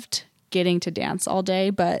loved getting to dance all day,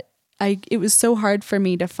 but it was so hard for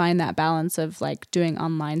me to find that balance of like doing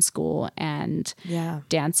online school and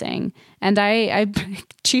dancing. And I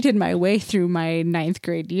cheated my way through my 9th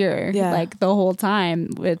grade year, like the whole time,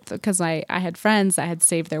 because I had friends that had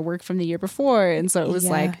saved their work from the year before. And so it was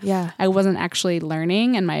I wasn't actually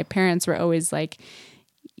learning. And my parents were always like,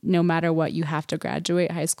 no matter what, you have to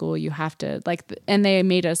graduate high school. You have to and they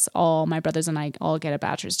made us all, my brothers and I, all get a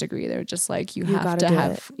bachelor's degree. They were just like, you have to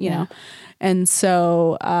have, you know? And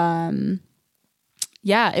so,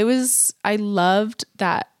 it was, I loved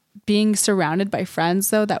that, being surrounded by friends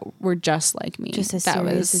though, that were just like me. Just as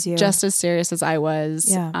serious as you. Just as serious as I was.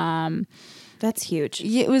 Yeah. That's huge.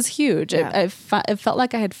 It was huge. Yeah. It felt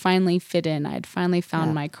like I had finally fit in. I had finally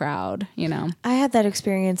found my crowd, I had that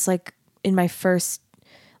experience like in my first,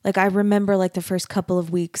 like I remember like the first couple of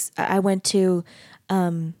weeks I went to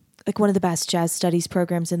like one of the best jazz studies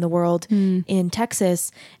programs in the world in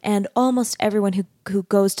Texas, and almost everyone who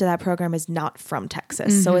goes to that program is not from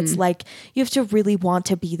Texas. So it's like you have to really want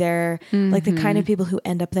to be there. Like the kind of people who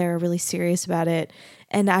end up there are really serious about it.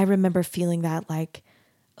 And I remember feeling that like,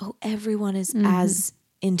 oh, everyone is as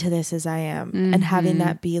into this as I am, and having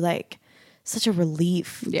that be like such a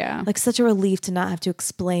relief. Yeah. Like such a relief to not have to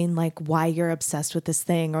explain like why you're obsessed with this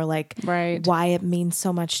thing, or like why it means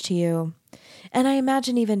so much to you. And I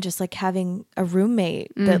imagine even just like having a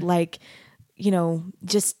roommate that like,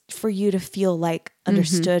 just for you to feel like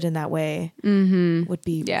understood in that way would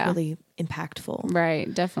be really impactful.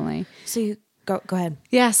 Right. Definitely. So you go ahead.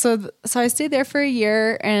 Yeah. So I stayed there for a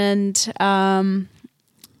year, and,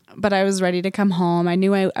 but I was ready to come home. I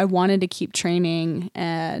knew I wanted to keep training,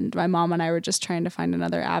 and my mom and I were just trying to find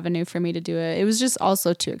another avenue for me to do it. It was just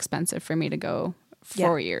also too expensive for me to go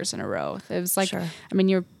 4 years in a row. It was like, I mean,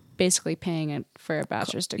 you're basically paying it for a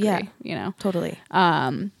bachelor's degree, Totally.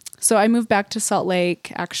 So I moved back to Salt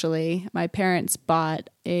Lake. Actually, my parents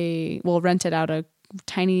rented out a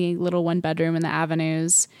tiny little 1-bedroom in the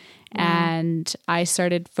Avenues. And I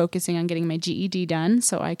started focusing on getting my GED done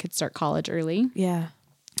so I could start college early. Yeah.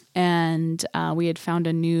 And we had found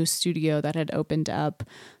a new studio that had opened up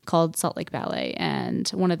called Salt Lake Ballet. And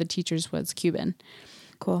one of the teachers was Cuban.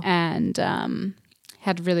 Cool. And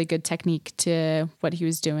had really good technique to what he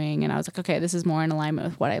was doing. And I was like, okay, this is more in alignment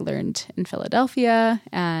with what I learned in Philadelphia.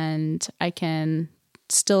 And I can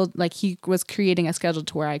still, like, he was creating a schedule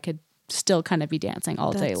to where I could still kind of be dancing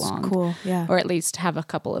all day long. Cool. Yeah. Or at least have a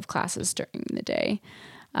couple of classes during the day.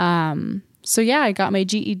 So I got my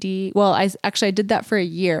GED. Well, I did that for a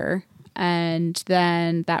year, and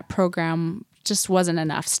then that program just wasn't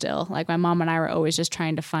enough still. Like my mom and I were always just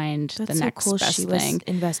trying to find the next best she thing. was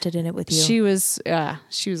invested in it with you. She was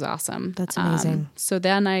awesome. That's amazing. So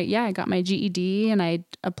then I got my GED and I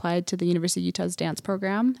applied to the University of Utah's dance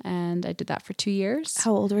program, and I did that for 2 years.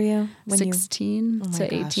 How old were you? 16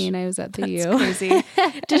 to 18. I was at the U. That's crazy.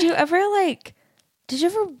 Did you ever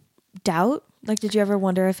doubt? Like, did you ever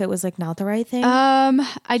wonder if it was like not the right thing?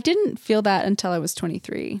 I didn't feel that until I was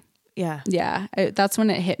 23. Yeah. Yeah. That's when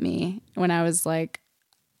it hit me, when I was like,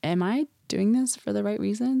 am I doing this for the right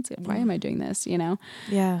reasons? Why am I doing this? You know?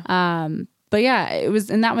 Yeah. But yeah,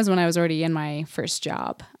 and that was when I was already in my first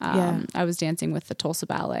job. Yeah. I was dancing with the Tulsa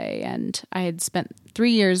Ballet, and I had spent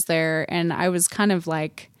 3 years there, and I was kind of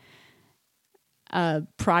like a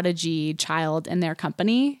prodigy child in their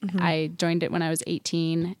company. Mm-hmm. I joined it when I was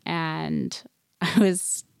 18, and I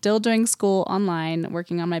was still doing school online,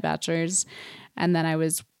 working on my bachelor's. And then I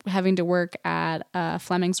was having to work at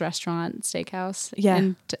Fleming's Restaurant Steakhouse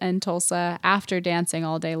in Tulsa after dancing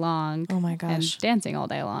all day long. Oh my gosh. And dancing all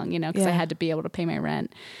day long, because I had to be able to pay my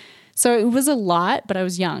rent. So it was a lot, but I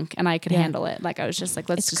was young and I could handle it. Like I was just like,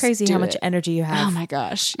 let's just crazy do how much it. energy you have. Oh my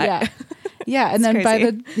gosh. Yeah. Yeah. And then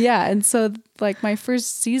crazy. and so like my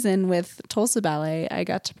first season with Tulsa Ballet, I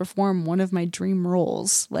got to perform one of my dream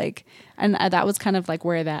roles. Like, and that was kind of like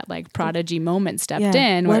where that like prodigy moment stepped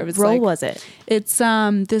in. Where What it was role like, was it? It's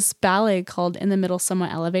this ballet called In the Middle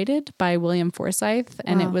Somewhat Elevated by William Forsythe.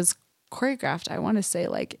 And it was choreographed, I want to say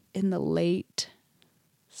like in the late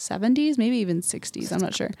 70s, maybe even 60s. I'm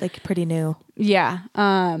not sure. Like pretty new. Yeah.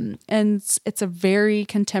 And it's a very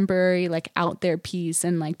contemporary, like out there piece.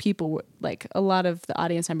 And like people, like a lot of the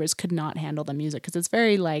audience members could not handle the music because it's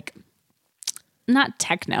very like, not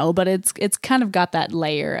techno, but it's kind of got that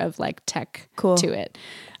layer of like tech to it.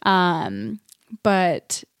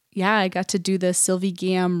 But yeah, I got to do the Sylvie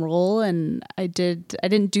Guillaume role, and I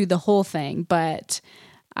didn't do the whole thing, but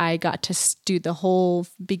I got to do the whole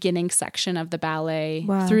beginning section of the ballet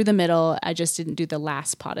through the middle. I just didn't do the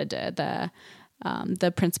last pas de deux.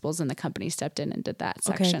 The principals in the company stepped in and did that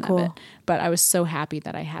section of it. But I was so happy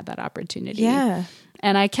that I had that opportunity. Yeah.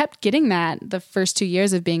 And I kept getting that the first 2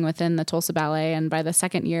 years of being within the Tulsa Ballet. And by the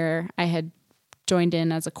second year, I had joined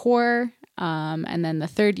in as a core. And then the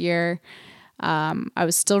third year, I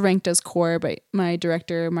was still ranked as core, but my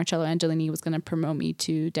director, Marcello Angelini, was going to promote me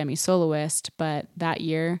to demi-soloist. But that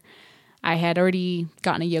year, I had already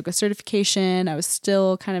gotten a yoga certification. I was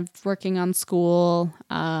still kind of working on school,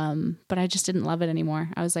 but I just didn't love it anymore.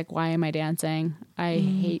 I was like, why am I dancing? I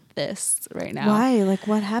hate this right now. Why? Like,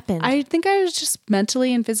 what happened? I think I was just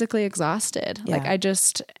mentally and physically exhausted. Yeah. Like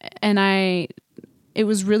it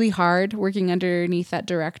was really hard working underneath that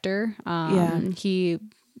director. He,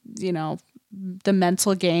 the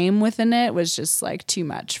mental game within it was just like too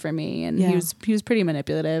much for me. And he was pretty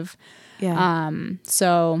manipulative. Yeah.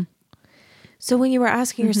 So when you were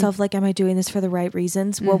asking yourself, like, am I doing this for the right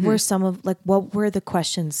reasons? What were what were the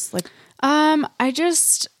questions? Like,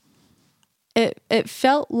 it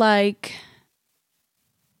felt like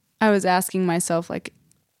I was asking myself, like,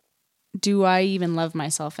 do I even love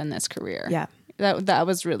myself in this career? Yeah. That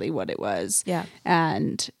was really what it was. Yeah.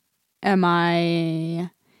 And am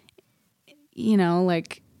I,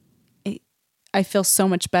 like, I feel so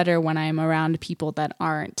much better when I'm around people that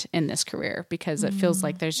aren't in this career, because it feels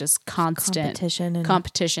like there's just constant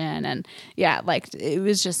competition and like it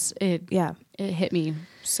was just, it hit me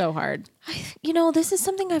so hard. This is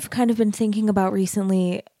something I've kind of been thinking about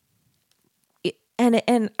recently.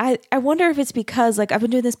 And I wonder if it's because, like, I've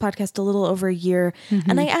been doing this podcast a little over a year,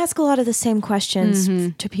 and I ask a lot of the same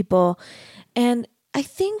questions to people. And I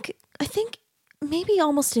think maybe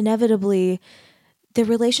almost inevitably, the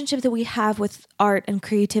relationship that we have with art and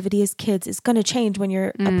creativity as kids is going to change when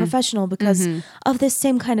you're a professional because of this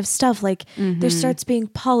same kind of stuff. Like there starts being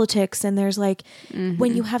politics, and there's like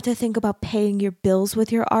when you have to think about paying your bills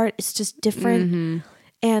with your art, it's just different.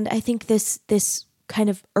 And I think this kind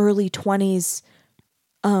of early 20s,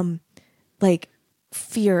 like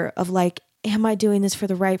fear of like, am I doing this for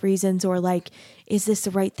the right reasons? Or like, is this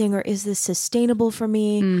the right thing? Or is this sustainable for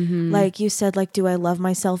me? Like you said, like, do I love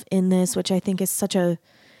myself in this? Which I think is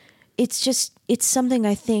it's something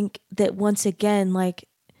I think that once again, like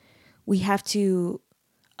we have to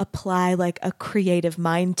apply like a creative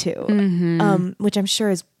mind to, which I'm sure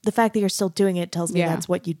is the fact that you're still doing it tells me that's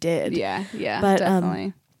what you did. Yeah. But,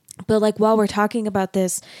 definitely. But like, while we're talking about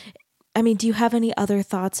this, I mean, do you have any other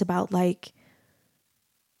thoughts about like,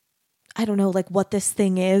 I don't know, like what this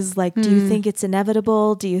thing is? Like, do you think it's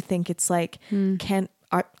inevitable? Do you think it's like, can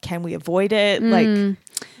we avoid it? Like,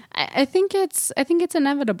 I think it's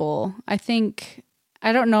inevitable. I think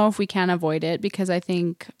I don't know if we can avoid it because I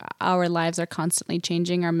think our lives are constantly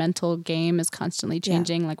changing. Our mental game is constantly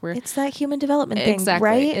changing. Like it's that human development thing, exactly,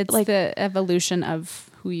 right? It's like the evolution of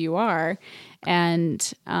who you are. And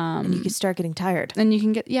you can start getting tired. And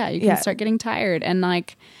you can start getting tired. And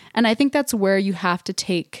I think that's where you have to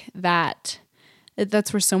take that.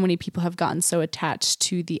 That's where so many people have gotten so attached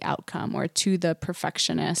to the outcome or to the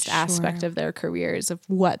perfectionist aspect of their careers, of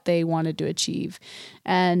what they wanted to achieve.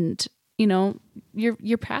 And, you know,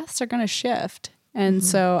 your paths are going to shift. And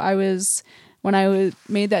so when I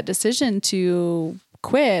made that decision to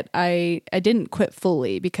quit, I didn't quit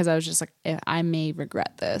fully because I was just like, I may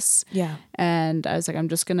regret this. Yeah. And I was like, I'm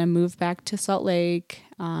just going to move back to Salt Lake.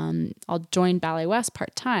 I'll join Ballet West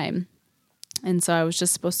part-time. And so I was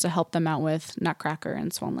just supposed to help them out with Nutcracker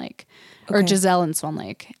and Swan Lake, or Giselle and Swan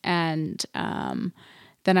Lake. And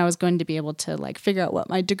then I was going to be able to like figure out what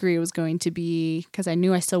my degree was going to be, because I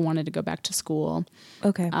knew I still wanted to go back to school.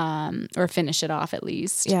 Okay. Or finish it off at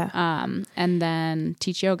least. Yeah. And then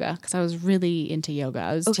teach yoga, because I was really into yoga.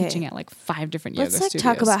 I was teaching at like 5 different yoga studios. Let's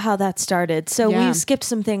talk about how that started. So we skipped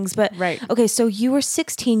some things, but right. Okay. So you were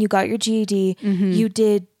 16, you got your GED, you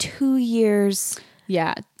did 2 years.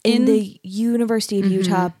 Yeah. In the University of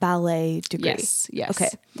Utah ballet degree. Yes. Okay.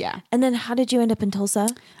 Yeah. And then how did you end up in Tulsa?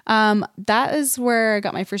 That is where I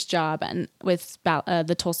got my first job with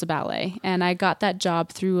the Tulsa Ballet. And I got that job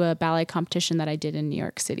through a ballet competition that I did in New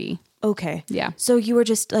York City. Okay. Yeah. So you were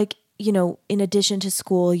just like, you know, in addition to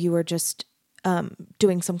school, you were just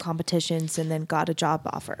doing some competitions and then got a job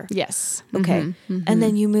offer. Yes. Okay. And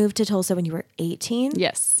then you moved to Tulsa when you were 18?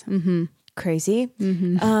 Yes. Crazy.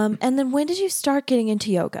 And then when did you start getting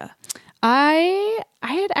into yoga? I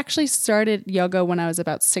had actually started yoga when I was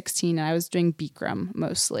about 16, and I was doing Bikram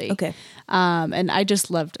mostly. Okay. And I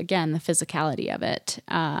just loved, again, the physicality of it.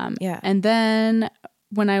 Yeah. And then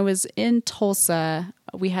when I was in Tulsa,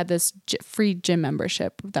 we had this free gym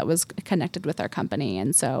membership that was connected with our company.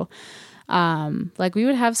 And so like we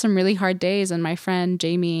would have some really hard days, and my friend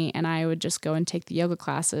Jamie and I would just go and take the yoga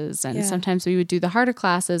classes, and sometimes we would do the harder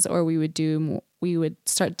classes, or we would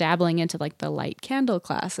start dabbling into like the light candle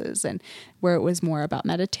classes, and where it was more about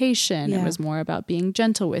meditation. It was more about being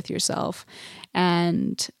gentle with yourself.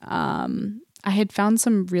 And I had found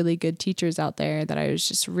some really good teachers out there that I was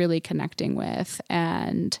just really connecting with.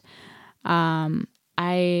 And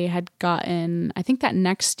I had gotten, I think that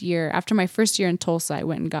next year, after my first year in Tulsa, I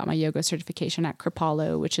went and got my yoga certification at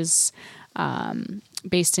Kripalu, which is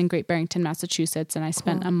based in Great Barrington, Massachusetts. And I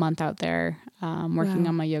spent a month out there working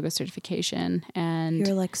on my yoga certification. And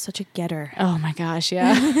you're like such a getter. Oh my gosh,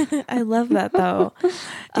 yeah. I love that though.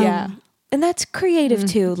 Yeah. And that's creative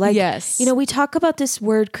too. Like, yes. You know, we talk about this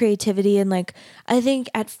word creativity, and like, I think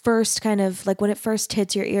at first kind of like when it first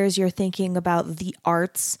hits your ears, you're thinking about the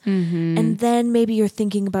arts, and then maybe you're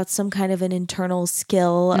thinking about some kind of an internal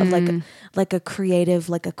skill of like a creative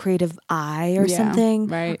eye or something,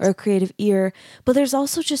 right. or a creative ear. But there's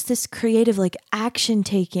also just this creative, like action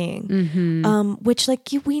taking, which like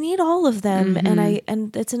we need all of them.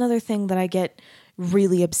 And it's another thing that I get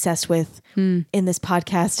really obsessed with in this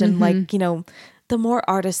podcast. And like, you know, the more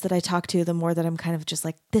artists that I talk to, the more that I'm kind of just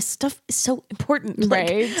like, this stuff is so important. Like,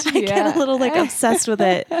 right. I get a little like obsessed with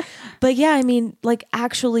it. But yeah, I mean, like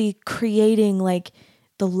actually creating like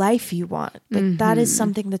the life you want, like that is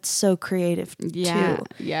something that's so creative too.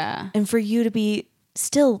 Yeah. And for you to be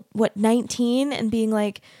still 19 and being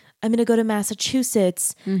like, I'm going to go to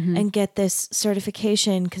Massachusetts and get this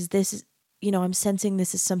certification because this is, you know, I'm sensing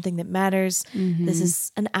this is something that matters. This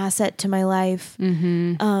is an asset to my life.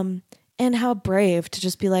 And how brave to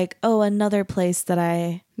just be like, oh, another place that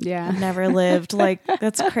I have never lived. Like,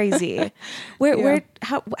 that's crazy.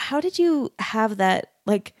 How did you have that?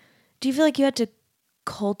 Like, do you feel like you had to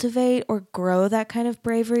cultivate or grow that kind of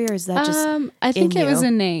bravery, or is that just I think it was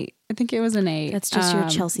innate. That's just your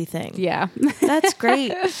Chelsea thing. Yeah. That's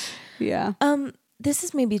great. Yeah. This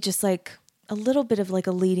is maybe just like a little bit of like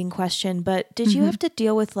a leading question, but did you have to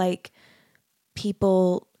deal with like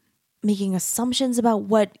people making assumptions about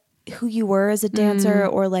who you were as a dancer,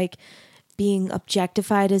 or like being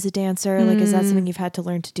objectified as a dancer? Like, is that something you've had to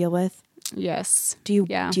learn to deal with? Yes. Do you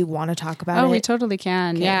want to talk about it? Oh, we totally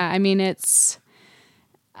can. Okay. Yeah. I mean,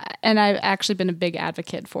 and I've actually been a big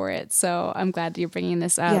advocate for it. So I'm glad you're bringing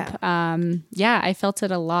this up. Yeah. I felt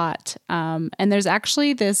it a lot. And there's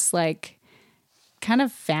actually this like kind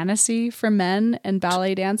of fantasy for men and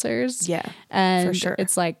ballet dancers. Yeah. And for sure.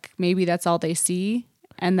 It's like, maybe that's all they see.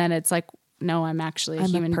 And then it's like, no, I'm actually a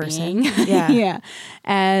human person. being. Yeah. Yeah.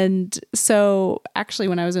 And so actually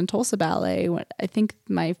when I was in Tulsa Ballet, I think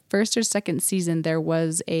my first or second season, there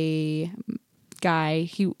was a guy.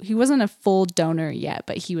 He wasn't a full donor yet,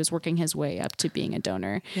 but he was working his way up to being a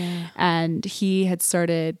donor. Yeah. And he had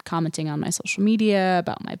started commenting on my social media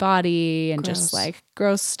about my body and just like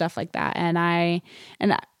gross stuff like that. And I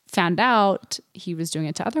found out he was doing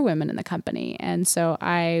it to other women in the company. And so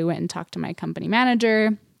I went and talked to my company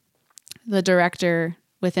manager. The director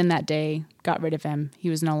within that day got rid of him. He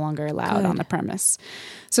was no longer allowed on the premise.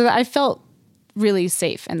 So I felt really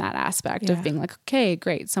safe in that aspect of being like, okay,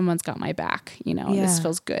 great. Someone's got my back. You know, this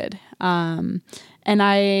feels good. And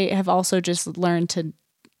I have also just learned to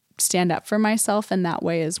stand up for myself in that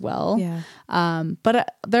way as well. Yeah.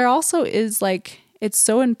 But there also is like, it's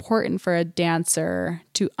so important for a dancer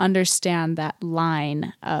to understand that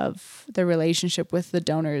line of the relationship with the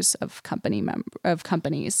donors of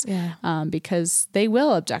companies, because they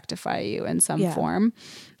will objectify you in some form,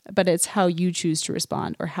 but it's how you choose to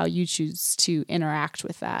respond or how you choose to interact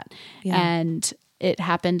with that. Yeah. And it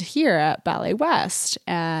happened here at Ballet West,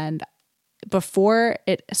 and before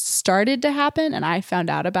it started to happen, and I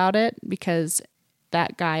found out about it because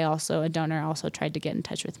that guy, also a donor, also tried to get in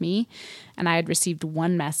touch with me, and I had received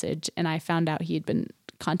one message, and I found out he had been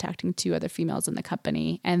contacting 2 other females in the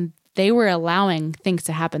company, and they were allowing things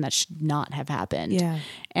to happen that should not have happened. Yeah.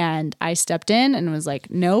 And I stepped in and was like,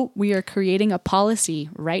 no, we are creating a policy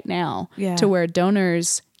right now to where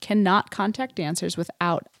donors cannot contact dancers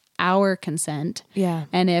without our consent. Yeah.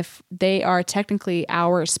 And if they are technically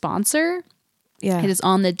our sponsor, it is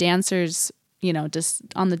on the dancers, you know, just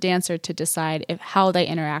on the dancer to decide how they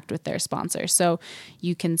interact with their sponsor. So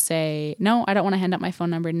you can say, no, I don't want to hand out my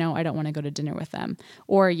phone number. No, I don't want to go to dinner with them.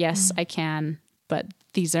 Or yes, I can, but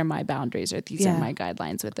these are my boundaries, or these are my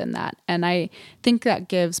guidelines within that. And I think that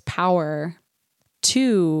gives power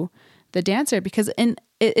to the dancer, because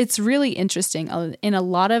it's really interesting in a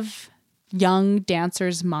lot of young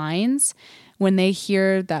dancers' minds when they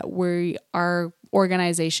hear that our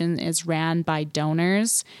organization is ran by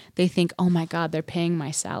donors, they think, oh my God, they're paying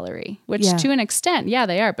my salary, which to an extent,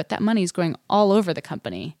 they are, but that money is going all over the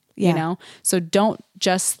company, you know? So don't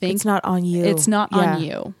just think it's not on you. It's not on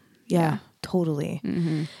you. Yeah, totally.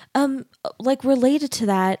 Mm-hmm. Like related to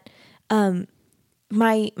that,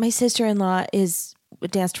 my sister-in-law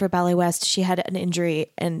danced for Ballet West. She had an injury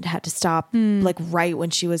and had to stop like right when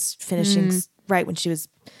she was finishing, right when she was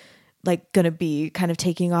like going to be kind of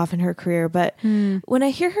taking off in her career. But when I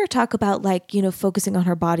hear her talk about like, you know, focusing on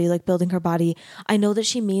her body, like building her body, I know that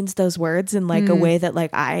she means those words in like a way that like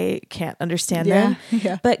I can't understand them.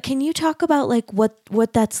 Yeah. But can you talk about like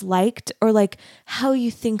what that's like, or like how you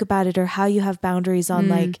think about it, or how you have boundaries on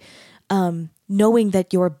like knowing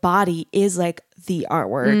that your body is like the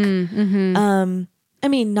artwork? I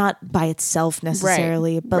mean, not by itself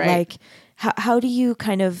necessarily, but like how do you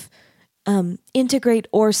kind of integrate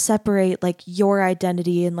or separate like your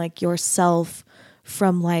identity and like yourself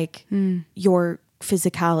from like your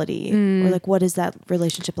physicality, or like what is that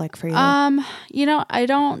relationship like for you? You know, I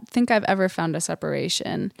don't think I've ever found a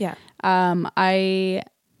separation. Yeah.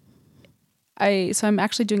 So I'm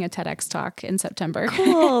actually doing a TEDx talk in September.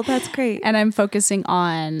 Cool. That's great. And I'm focusing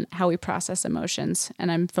on how we process emotions,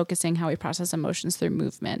 and I'm focusing how we process emotions through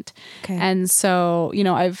movement. Okay. And so, you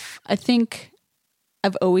know, I think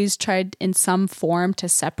I've always tried in some form to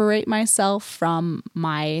separate myself from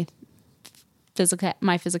my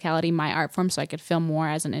physicality, my art form, so I could feel more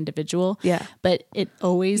as an individual. Yeah. But it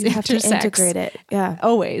always intersects. You have to integrate it. Yeah.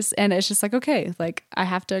 Always. And it's just like, okay, like I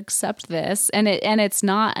have to accept this. And it's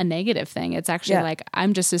not a negative thing. It's actually like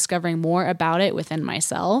I'm just discovering more about it within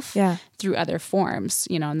myself through other forms,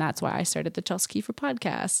 you know, and that's why I started the Chelsea Kiefer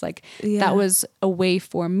podcast. Like that was a way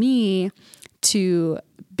for me to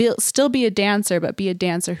still be a dancer, but be a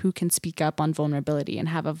dancer who can speak up on vulnerability and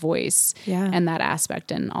have a voice and that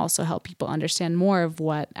aspect, and also help people understand more of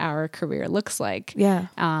what our career looks like. Yeah.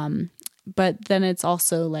 But then it's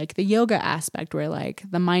also like the yoga aspect where like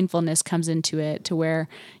the mindfulness comes into it, to where,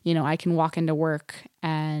 you know, I can walk into work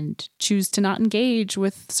and choose to not engage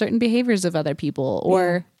with certain behaviors of other people,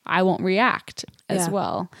 or I won't react as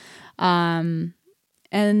well. And,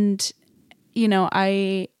 you know,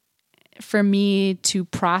 for me to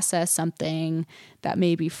process something that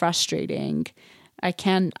may be frustrating,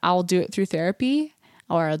 I'll do it through therapy,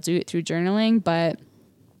 or I'll do it through journaling, but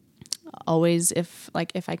always if I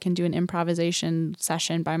can do an improvisation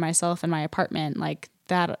session by myself in my apartment, like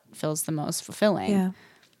that feels the most fulfilling.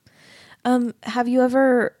 Yeah. Have you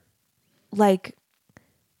ever like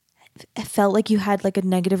felt like you had like a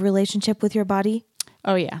negative relationship with your body?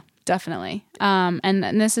 Oh yeah. Definitely. And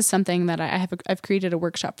this is something that I've created a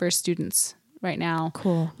workshop for students right now.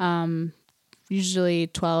 Cool. Usually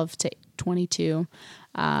 12 to 22.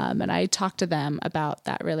 And I talked to them about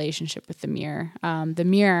that relationship with the mirror. The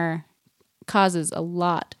mirror causes a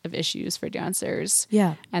lot of issues for dancers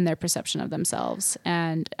and their perception of themselves.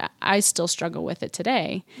 And I still struggle with it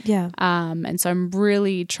today. And so I'm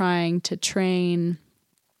really trying to train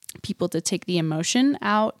people to take the emotion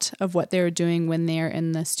out of what they're doing when they're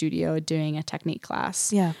in the studio doing a technique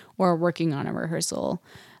class or working on a rehearsal.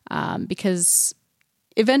 Because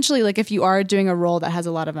eventually, like if you are doing a role that has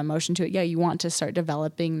a lot of emotion to it, you want to start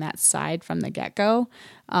developing that side from the get-go.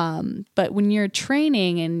 But when you're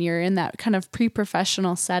training and you're in that kind of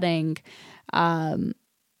pre-professional setting,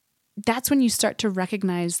 that's when you start to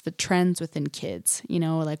recognize the trends within kids,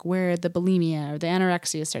 like where the bulimia or the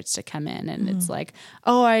anorexia starts to come in. And it's like,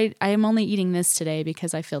 oh, I am only eating this today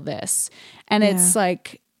because I feel this. And it's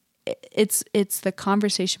like, it's the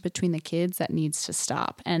conversation between the kids that needs to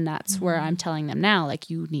stop. And that's where I'm telling them now, like,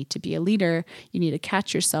 you need to be a leader. You need to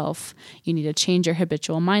catch yourself. You need to change your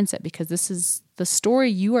habitual mindset, because this is the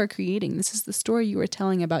story you are creating. This is the story you are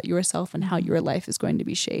telling about yourself and how your life is going to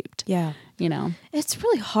be shaped. It's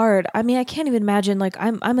really hard. I mean, I can't even imagine, like,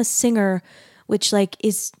 I'm a singer, which like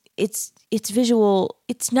it's visual.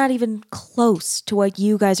 It's not even close to what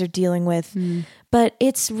you guys are dealing with, but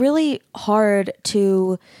it's really hard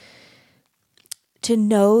to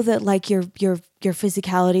know that like your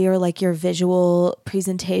physicality or like your visual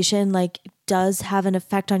presentation like does have an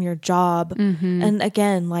effect on your job. And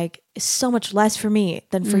again, like so much less for me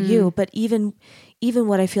than for you, but even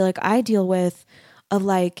what I feel like I deal with of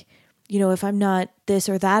like, if I'm not this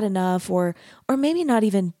or that enough, or maybe not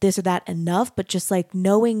even this or that enough, but just like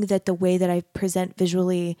knowing that the way that I present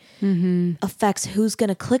visually affects who's going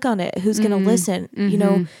to click on it, who's going to listen,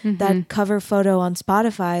 that cover photo on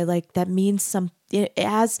Spotify, like that means it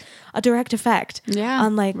has a direct effect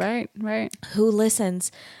on like who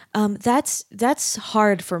listens. That's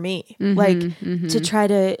hard for me, like to try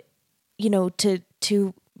to,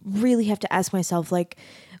 to really have to ask myself, like,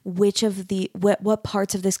 which of what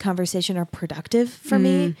parts of this conversation are productive for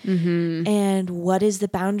me, and what is the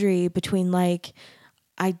boundary between like,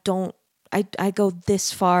 I go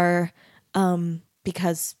this far,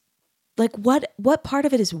 because like what part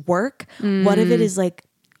of it is work, what of it is like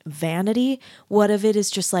vanity, what of it is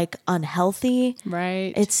just like unhealthy,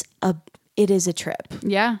 right? It is a trip.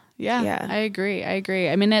 Yeah. I agree.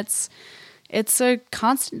 I mean, it's a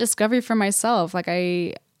constant discovery for myself. Like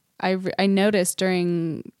I noticed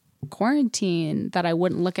during quarantine that I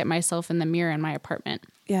wouldn't look at myself in the mirror in my apartment.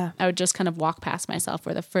 I would just kind of walk past myself,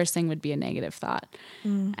 where the first thing would be a negative thought.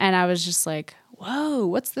 And I was just like, whoa,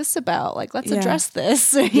 what's this about? Like, let's address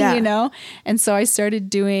this, And so I started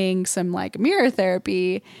doing some like mirror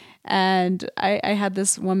therapy. And I had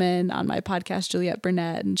this woman on my podcast, Juliette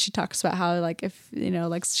Burnett, and she talks about how like, if,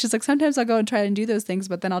 like, she's like, sometimes I'll go and try and do those things,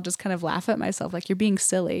 but then I'll just kind of laugh at myself. Like, you're being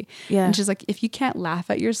silly. And she's like, if you can't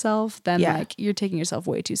laugh at yourself, then like you're taking yourself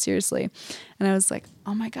way too seriously. And I was like,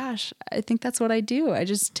 oh my gosh, I think that's what I do. I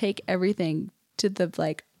just take everything to the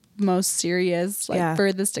like most serious, like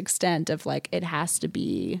furthest extent of like, it has to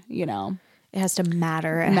be, it has to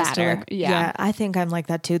matter. I think I'm like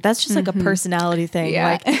that too. That's just like a personality thing.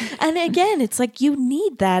 Like, and again, it's like you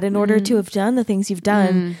need that in order to have done the things you've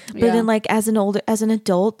done. But then like as an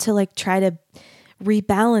adult to like try to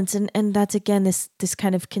rebalance, and that's again this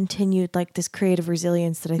kind of continued like this creative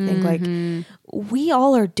resilience that I think like we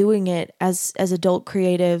all are doing it as adult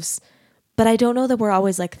creatives. But I don't know that we're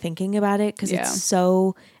always like thinking about it, because it's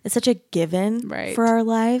such a given for our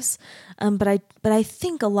lives. But I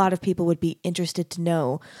think a lot of people would be interested to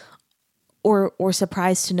know, or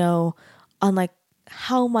surprised to know, on like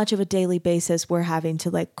how much of a daily basis we're having to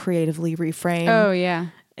like creatively reframe. Oh yeah.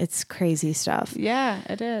 It's crazy stuff. Yeah,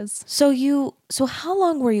 it is. So how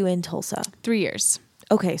long were you in Tulsa? 3 years.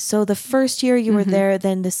 Okay, so the first year you were there,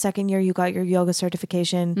 then the second year you got your yoga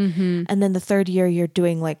certification, and then the third year you're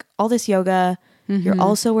doing like all this yoga, you're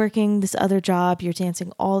also working this other job, you're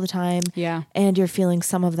dancing all the time, and you're feeling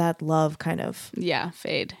some of that love kind of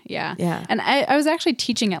fade. And I was actually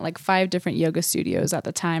teaching at like 5 different yoga studios at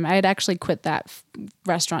the time. I had actually quit that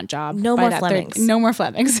restaurant job. No more Flemings. No more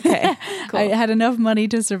Flemings. Okay, cool. I had enough money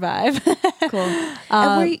to survive. Cool.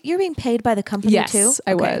 And you're being paid by the company too? Yes,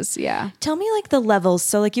 I was. Yeah. Tell me like the levels.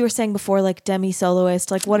 So like you were saying before, like demi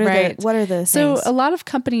soloist. Like what are the things? So a lot of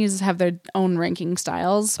companies have their own ranking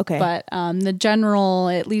styles. Okay. But the general,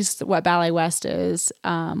 at least what Ballet West is,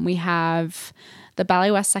 we have the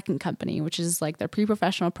Ballet West Second Company, which is like their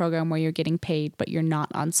pre-professional program where you're getting paid, but you're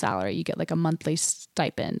not on salary. You get like a monthly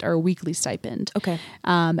stipend or a weekly stipend. Okay.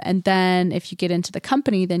 And then if you get into the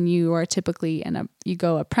company, then you are typically you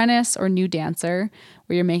go apprentice or new dancer,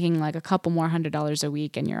 where you're making like a couple more $100 a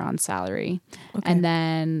week and you're on salary. Okay. And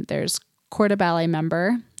then there's corps de ballet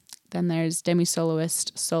member. Then there's demi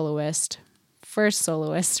soloist, first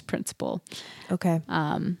soloist, principal. Okay.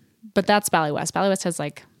 But that's Ballet West. Ballet West has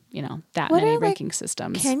like, that many ranking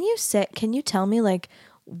systems. Can you tell me like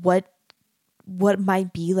what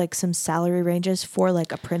might be like some salary ranges for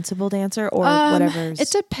like a principal dancer or whatever?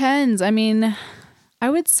 It depends. I mean, I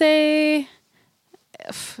would say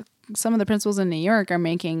some of the principals in New York are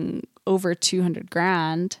making over 200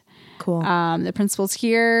 grand. Cool. The principals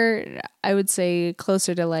here, I would say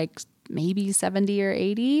closer to like maybe 70 or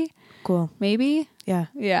 80. Cool. Maybe. Yeah.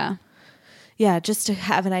 Yeah. Yeah. Just to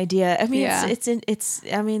have an idea. I mean, Yeah. it's,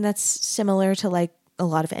 I mean, that's similar to like a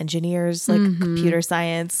lot of engineers, like computer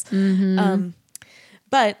science.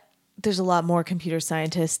 But there's a lot more computer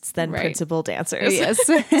scientists than Right. principal dancers. Yes.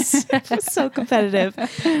 It's so competitive.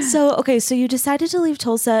 So, okay. So you decided to leave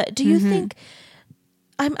Tulsa. Do you think,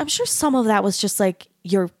 I'm sure some of that was just like,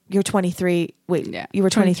 you're 23. Wait, Yeah. you were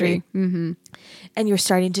 23. And you're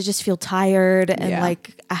starting to just feel tired and Yeah.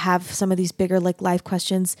 like have some of these bigger like life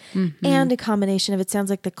questions, and a combination of, it sounds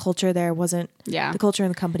like the culture there wasn't, Yeah. the culture in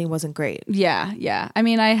the company wasn't great. Yeah, yeah. I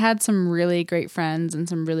mean, I had some really great friends and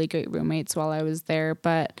some really great roommates while I was there,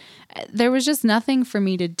 but there was just nothing for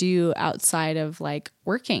me to do outside of like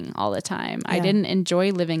working all the time. I didn't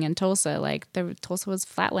enjoy living in Tulsa. Like Tulsa was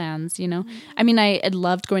flatlands, I mean, I had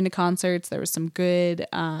loved going to concerts. There was some good,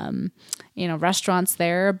 restaurants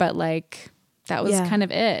there, but like that was kind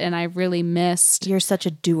of it. And I really missed. You're such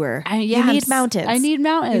a doer. You need mountains. I need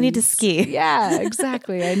mountains. You need to ski. Yeah,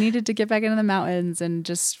 exactly. I needed to get back into the mountains and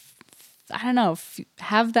just, I don't know,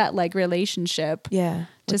 have that like relationship. Yeah.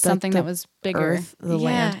 To With, something the that was bigger. earth, the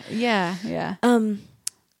land. Yeah.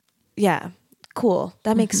 Yeah. Cool.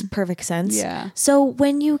 That makes perfect sense. Yeah. So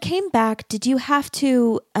when you came back, did you have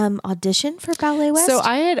to audition for Ballet West? So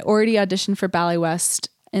I had already auditioned for Ballet West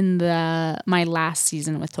in my last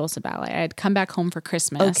season with Tulsa Ballet. I had come back home for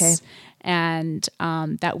Christmas. Okay. And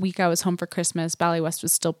that week I was home for Christmas, Ballet West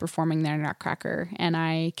was still performing their Nutcracker. And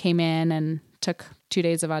I came in and took 2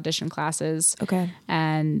 days of audition classes. Okay.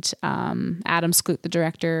 And Adam Skloot, the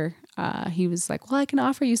director, he was like, well, I can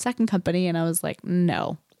offer you second company. And I was like,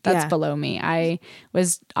 no, that's below me. I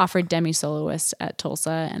was offered demi soloist at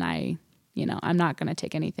Tulsa, and I'm not going to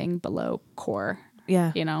take anything below core.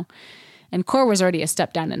 Yeah. And core was already a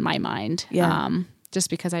step down in my mind. Yeah. Just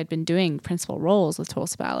because I'd been doing principal roles with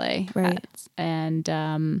Tulsa Ballet. Right.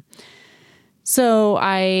 So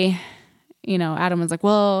Adam was like,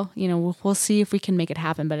 well, we'll see if we can make it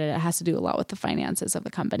happen, but it has to do a lot with the finances of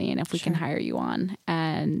the company and if we can hire you on.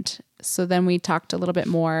 And so then we talked a little bit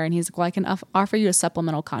more, and he's like, well, I can offer you a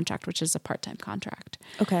supplemental contract, which is a part-time contract.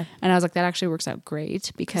 Okay. And I was like, that actually works out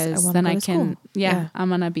great, because I then wanna I go to can, school. I'm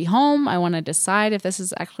going to be home. I want to decide if this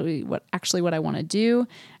is actually what I want to do,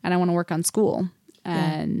 and I want to work on school.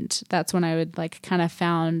 And that's when I would like kind of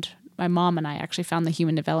my mom and I actually found the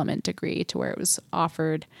human development degree, to where it was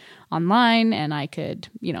offered online and I could,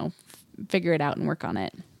 figure it out and work on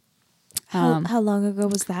it. How long ago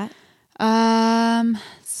was that?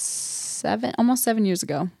 Almost 7 years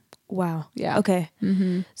ago. Wow. Yeah. Okay.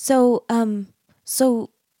 So,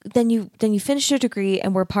 so then you finished your degree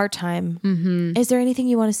and were part-time. Is there anything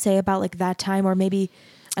you want to say about like that time, or maybe,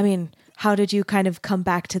 how did you kind of come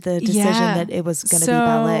back to the decision that it was going to be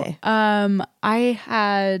ballet?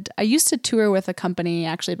 I used to tour with a company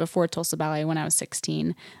actually before Tulsa Ballet when I was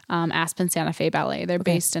 16, Aspen Santa Fe Ballet. They're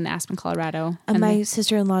based in Aspen, Colorado. My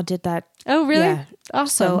sister-in-law did that. Oh, really? Yeah.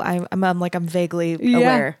 Awesome. So I'm vaguely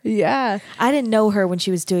aware. Yeah. I didn't know her when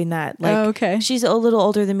she was doing that. Like, okay. She's a little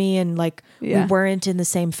older than me, and like we Yeah. weren't in the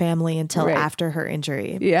same family until Right. after her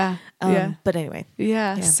injury. Yeah. But anyway.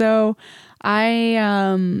 Yeah. So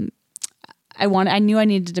I knew I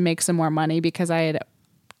needed to make some more money, because I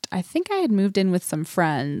think I had moved in with some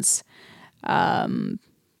friends. I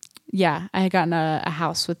had gotten a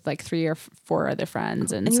house with like 3 or 4 other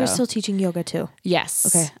friends. And you so, were still teaching yoga too. yes.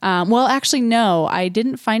 Okay. Well, actually, no, I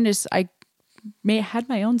didn't find I had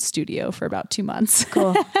my own studio for about 2 months.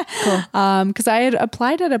 Cool. Because I had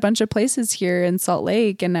applied at a bunch of places here in Salt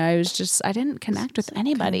Lake, and I didn't connect with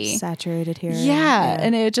anybody. Kind of saturated here. Yeah.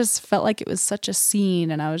 And it just felt like it was such a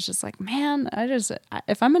scene. And I was just like, man,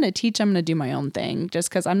 if I'm going to teach, I'm going to do my own thing, just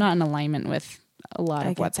because I'm not in alignment with a lot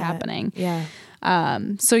of what's happening. Yeah.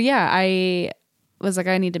 So yeah, was like,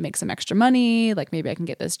 I need to make some extra money. Like maybe I can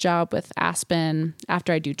get this job with Aspen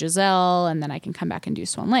after I do Giselle, and then I can come back and do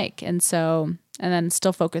Swan Lake. And then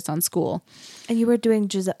still focus on school. And you were doing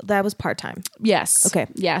Giselle, that was part-time. Yes. Okay.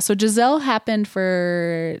 Yeah. So Giselle happened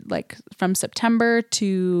for like from September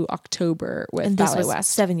to October with And this Ballet was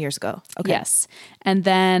West. 7 years ago. Okay. Yes. And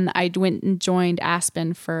then I went and joined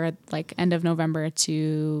Aspen for like end of November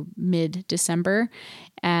to mid-December.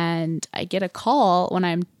 And I get a call when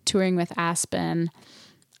I'm touring with Aspen,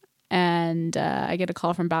 and I get a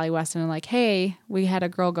call from Ballet West, and I'm like, hey, we had a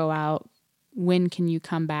girl go out. When can you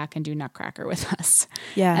come back and do Nutcracker with us?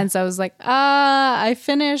 Yeah. And so I was like, I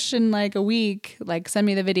finish in like a week, like send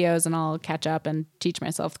me the videos and I'll catch up and teach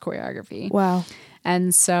myself choreography. Wow.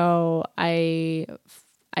 And so I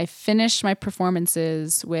finished my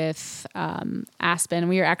performances with Aspen.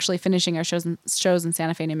 We were actually finishing our shows in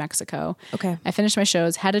Santa Fe, New Mexico. Okay. I finished my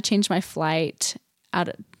shows, had to change my flight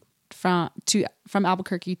from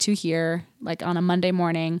Albuquerque to here, like on a Monday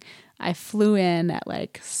morning. I flew in at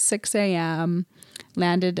like 6 a.m.,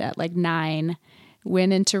 landed at like 9,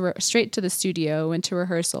 went into straight to the studio, went to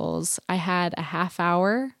rehearsals. I had a half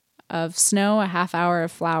hour of snow, a half hour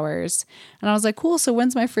of flowers. And I was like, cool. So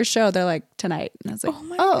when's my first show? They're like, tonight. And I was like, Oh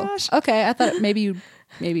my gosh. Okay. I thought maybe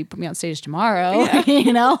put me on stage tomorrow,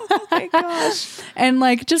 you know? Oh my gosh. And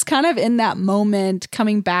like, just kind of in that moment,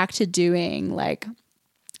 coming back to doing like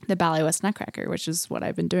the Ballet West Nutcracker, which is what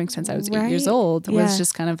I've been doing since I was 8 years old, was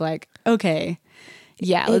just kind of like, okay,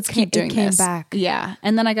 yeah, let's keep doing this. Back. Yeah.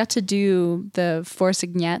 And then I got to do the 4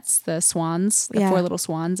 signettes, the swans, the 4 little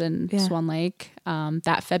swans in Swan Lake,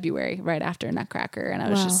 that February, right after Nutcracker. And I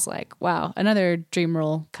was just like, wow, another dream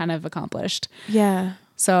role kind of accomplished. Yeah.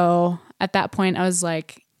 So at that point I was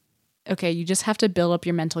like, okay, you just have to build up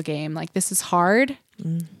your mental game. Like this is hard,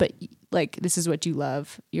 but like, this is what you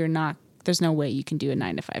love. There's no way you can do a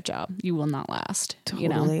 9-to-5 job. You will not last. Totally. You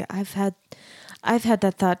know? I've had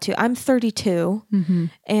that thought too. I'm 32,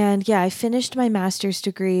 and I finished my master's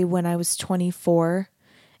degree when I was 24,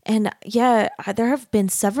 and there have been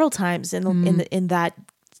several times in that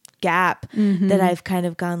gap that I've kind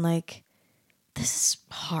of gone like, this is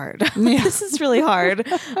hard. This is really hard.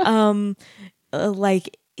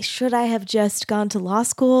 Like, should I have just gone to law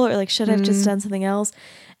school, or like should I have just done something else?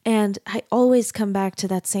 And I always come back to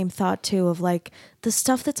that same thought too of like, the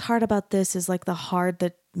stuff that's hard about this is like the hard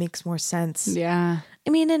that makes more sense. Yeah. I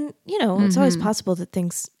mean, and it's always possible that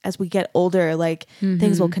things, as we get older, like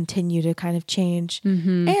things will continue to kind of change.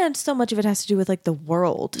 And so much of it has to do with like the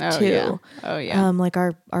world too. Yeah. Oh yeah. Like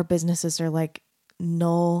our businesses are like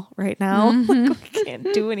null right now. Like we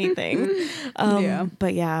can't do anything.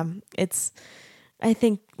 But I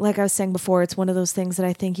think, like I was saying before, it's one of those things that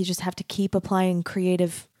I think you just have to keep applying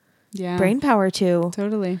creative brain power to.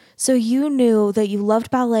 Totally. So you knew that you loved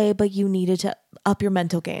ballet, but you needed to up your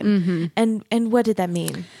mental game. And what did that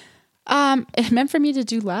mean? It meant for me to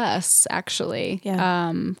do less, actually.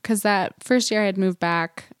 Yeah. Because that first year I had moved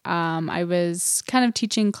back, I was kind of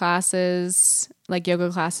teaching classes, like yoga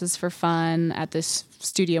classes for fun at this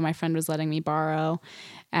studio my friend was letting me borrow.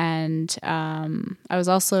 And I was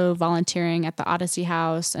also volunteering at the Odyssey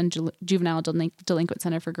House and Juvenile Delinquent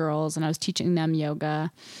Center for Girls, and I was teaching them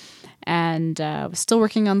yoga. And I was still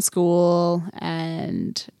working on school,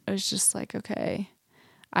 and I was just like, okay,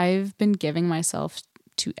 I've been giving myself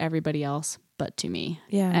to everybody else but to me.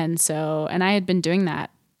 Yeah. And I had been doing that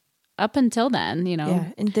up until then, Yeah.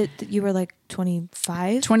 And you were like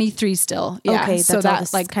 25? 23 still. Yeah. Okay. So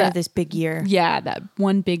that's like kind of this big year. Yeah. That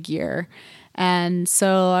one big year. And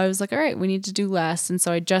so I was like, all right, we need to do less. And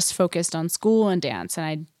so I just focused on school and dance, and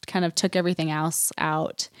I kind of took everything else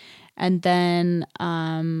out. And then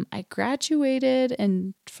I graduated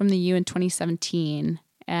from the U in 2017.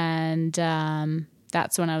 And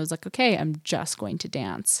that's when I was like, okay, I'm just going to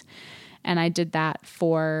dance. And I did that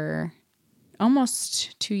for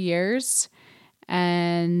almost 2 years.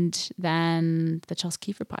 And then the Chelsea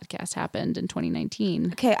Kiefer podcast happened in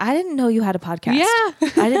 2019. Okay, I didn't know you had a podcast. Yeah.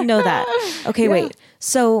 I didn't know that. Okay, wait.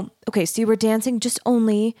 So you were dancing just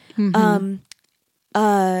only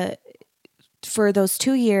for those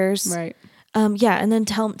 2 years. Right. And then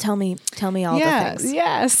tell me all the things.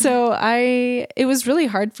 Yeah. So it was really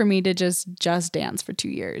hard for me to just dance for 2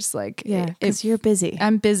 years. Like, because you're busy.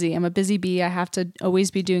 I'm busy. I'm a busy bee. I have to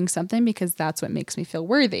always be doing something because that's what makes me feel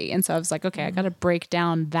worthy. And so I was like, okay, I got to break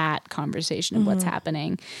down that conversation of what's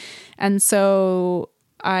happening. And so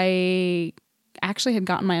I actually had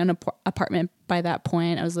gotten my own apartment by that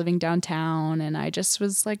point. I was living downtown, and I just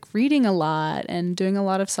was like reading a lot and doing a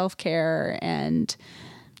lot of self-care and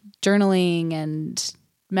journaling and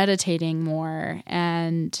meditating more.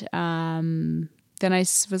 And then I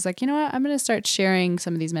was like, you know what, I'm going to start sharing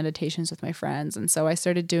some of these meditations with my friends. And so I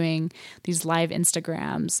started doing these live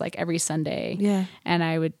Instagrams like every Sunday. Yeah. And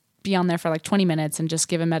I would be on there for like 20 minutes and just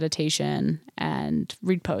give a meditation and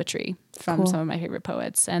read poetry from some of my favorite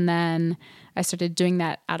poets. And then I started doing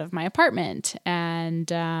that out of my apartment.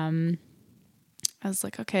 And I was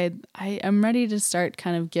like, okay, I'm ready to start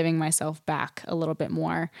kind of giving myself back a little bit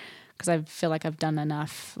more, because I feel like I've done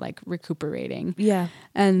enough like recuperating. Yeah.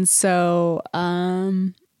 And so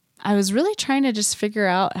I was really trying to just figure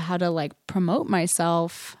out how to like promote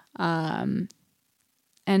myself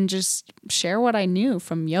and just share what I knew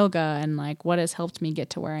from yoga and like what has helped me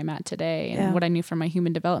get to where I'm at today and what I knew from my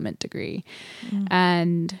human development degree.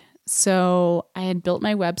 And so I had built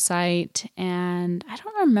my website, and I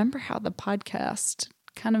don't remember how the podcast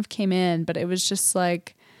kind of came in, but it was just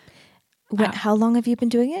like, How long have you been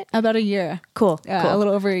doing it? about a year. Cool. A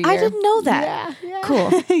little over a year. I didn't know that. Yeah.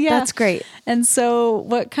 Cool. Yeah. That's great. And so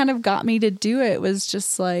what kind of got me to do it was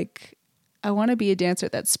just like, I want to be a dancer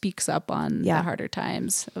that speaks up on the harder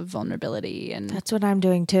times of vulnerability. And That's what I'm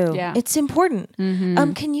doing too. Yeah. It's important.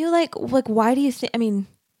 Can you like why do you think,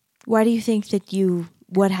 why do you think that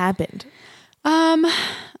what happened?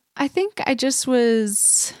 I think I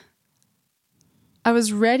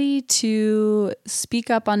was ready to speak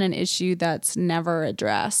up on an issue that's never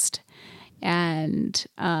addressed. And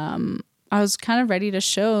I was kind of ready to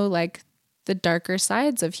show like the darker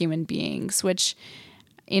sides of human beings, which,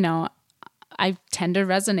 you know, I tend to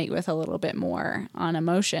resonate with a little bit more on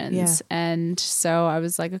emotions. Yeah. And so I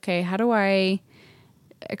was like, okay, how do I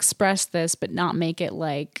express this but not make it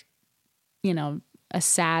like, you know, a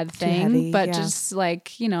sad thing, heavy, but just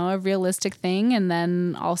like, you know, a realistic thing. And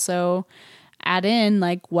then also add in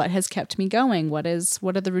like what has kept me going. What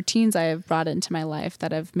are the routines I have brought into my life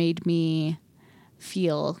that have made me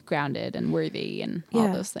feel grounded and worthy and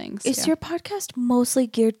all those things. Is your podcast mostly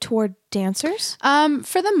geared toward dancers?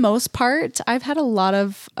 For the most part, I've had a lot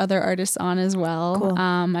of other artists on as well. Cool.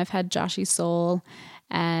 I've had Joshi Soul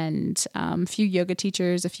and a few yoga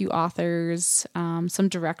teachers, a few authors, some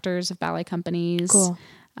directors of ballet companies. Cool.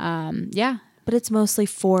 Yeah. But it's mostly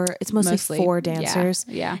for dancers.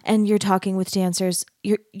 Yeah. And you're talking with dancers.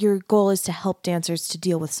 Your goal is to help dancers to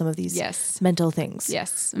deal with some of these mental things.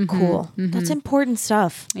 Yes. Mm-hmm. Cool. Mm-hmm. That's important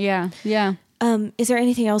stuff. Yeah. Yeah. Is there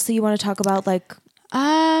anything else that you want to talk about, like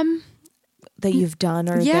that you've done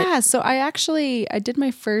or so I did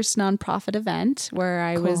my first nonprofit event where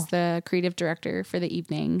I was the creative director for the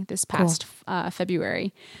evening this past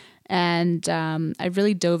February. And I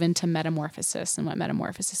really dove into metamorphosis and what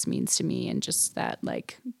metamorphosis means to me, and just that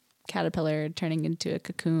like caterpillar turning into a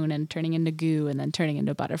cocoon and turning into goo and then turning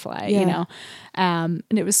into a butterfly, you know? And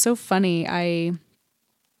it was so funny. I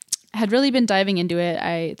had really been diving into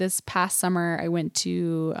it. This past summer, I went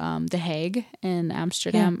to The Hague in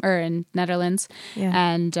Amsterdam or in Netherlands. Yeah.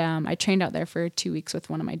 And I trained out there for 2 weeks with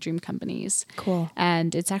one of my dream companies. Cool.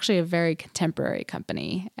 And it's actually a very contemporary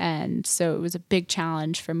company. And so it was a big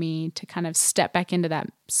challenge for me to kind of step back into that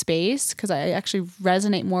space, because I actually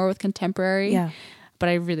resonate more with contemporary. Yeah. But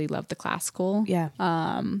I really love the classical. Yeah.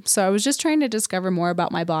 So I was just trying to discover more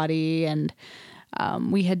about my body, and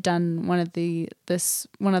we had done one of the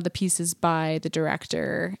pieces by the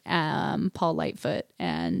director, Paul Lightfoot,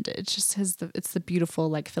 and it just has it's the beautiful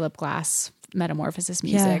like Philip Glass metamorphosis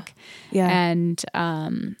music. Yeah. And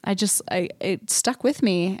it stuck with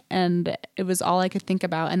me, and it was all I could think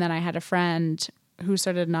about. And then I had a friend who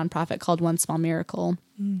started a nonprofit called One Small Miracle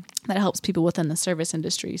that helps people within the service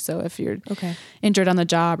industry. So if you're injured on the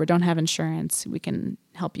job or don't have insurance, we can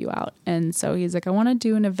help you out. And so he's like, I want to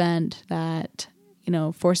do an event that, you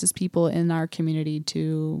know, forces people in our community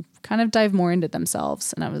to kind of dive more into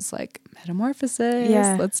themselves. And I was like, metamorphosis,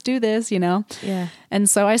 let's do this, you know? Yeah. And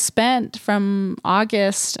so I spent from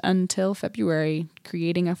August until February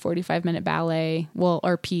creating a 45-minute ballet,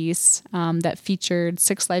 or piece that featured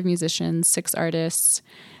 6 live musicians, 6 artists.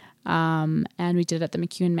 And we did it at the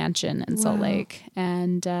McEwen Mansion in Salt Lake.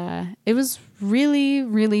 And it was really,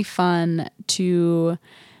 really fun to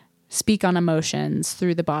speak on emotions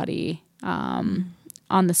through the body.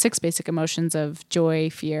 On the 6 basic emotions of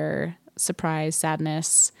joy, fear, surprise,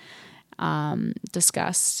 sadness,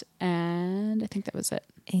 disgust, and I think that was it.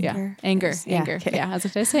 Anger. Yeah. Anger. Okay. Yeah.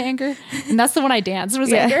 Did I say anger? And that's the one I danced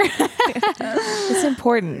was anger. It's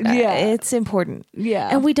important. Yeah. It's important. Yeah.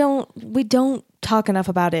 And we don't talk enough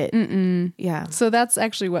about it. Mm-mm. Yeah. So that's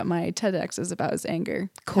actually what my TEDx is about, is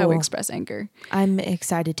anger. Cool. How we express anger. I'm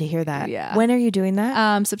excited to hear that. Yeah. When are you doing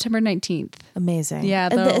that? September 19th. Amazing.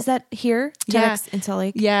 Yeah. Is that here? TEDx in Salt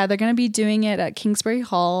Lake? Yeah. They're going to be doing it at Kingsbury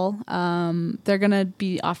Hall. They're going to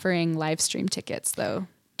be offering live stream tickets though.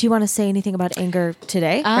 Do you want to say anything about anger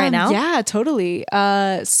today, right now? Yeah, totally.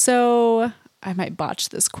 So I might botch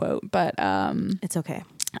this quote, but It's okay.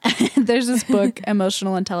 there's this book,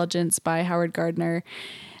 Emotional Intelligence by Howard Gardner,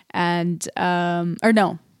 and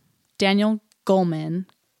Daniel Goldman.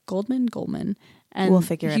 And We'll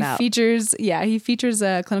figure it out. He features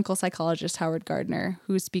a clinical psychologist, Howard Gardner,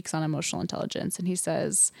 who speaks on emotional intelligence, and he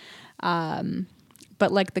says,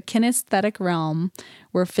 but like the kinesthetic realm,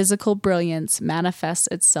 where physical brilliance manifests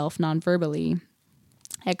itself nonverbally,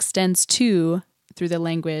 extends to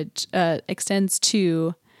language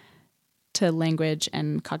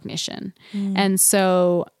and cognition. And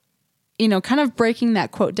so, kind of breaking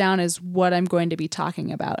that quote down is what I'm going to be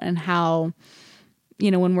talking about, and how,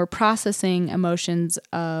 when we're processing emotions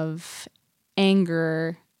of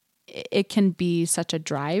anger, it can be such a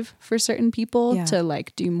drive for certain people to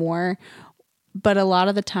like do more. But a lot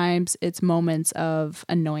of the times it's moments of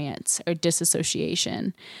annoyance or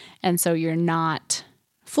disassociation. And so you're not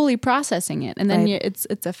fully processing it. And then it's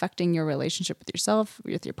affecting your relationship with yourself,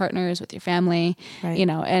 with your partners, with your family,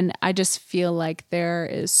 and I just feel like there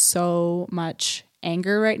is so much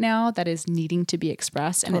anger right now that is needing to be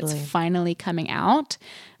expressed, and it's finally coming out.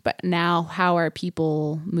 But now how are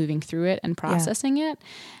people moving through it and processing it?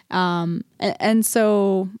 And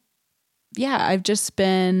so,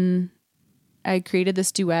 I created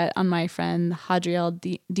this duet on my friend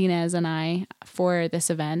Hadriel Dinez and I for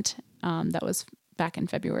this event that was back in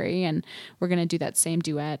February, and we're going to do that same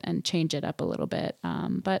duet and change it up a little bit.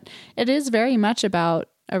 But it is very much about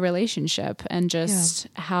a relationship and just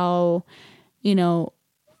how,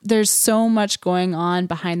 there's so much going on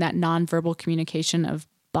behind that nonverbal communication of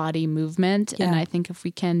body movement. And I think if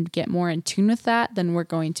we can get more in tune with that, then we're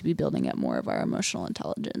going to be building up more of our emotional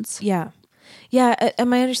intelligence. Yeah. Yeah.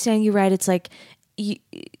 Am I understanding you right? It's like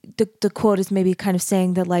the quote is maybe kind of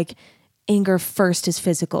saying that like anger first is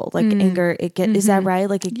physical. Like anger, is that right?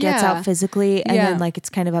 Like it gets out physically, and then like it's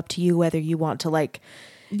kind of up to you whether you want to like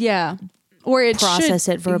or it process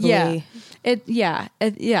it verbally.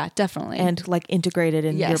 Definitely, and like integrate it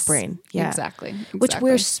in your brain. Yeah, exactly. Which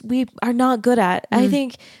we are not good at. I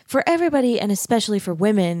think for everybody, and especially for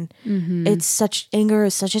women, anger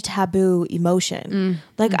is such a taboo emotion.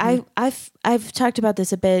 Like I've talked about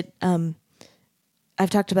this a bit. I've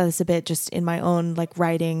talked about this a bit just in my own like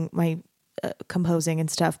writing, my composing and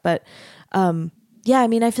stuff. But I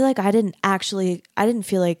mean, I feel like I didn't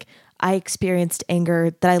feel like I experienced anger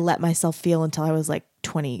that I let myself feel until I was like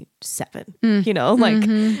 27,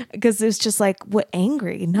 because it was just like, what,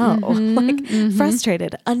 angry? No,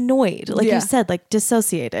 frustrated, annoyed, like you said, like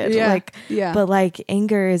dissociated, but like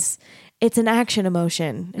anger it's an action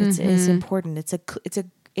emotion. It's important.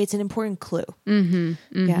 It's an important clue.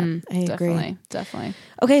 Yeah, I agree. Definitely.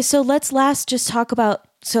 Okay. So let's just talk about,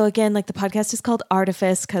 so again, like the podcast is called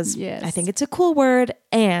Artifice because I think it's a cool word,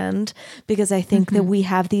 and because I think that we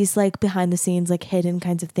have these like behind the scenes, like hidden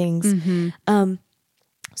kinds of things.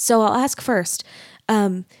 So I'll ask first,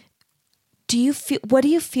 what do you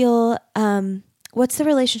feel, what's the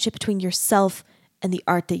relationship between yourself and the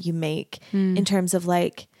art that you make in terms of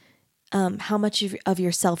like, how much of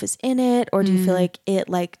yourself is in it, or do you feel like it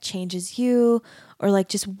like changes you, or like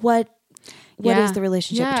just what is the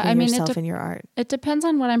relationship between yourself and your art? It depends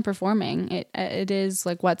on what I'm performing. It is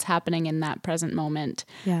like what's happening in that present moment.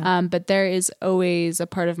 But there is always a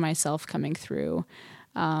part of myself coming through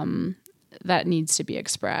that needs to be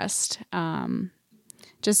expressed.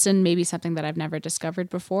 Just in maybe something that I've never discovered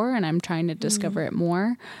before, and I'm trying to discover it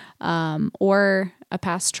more, or a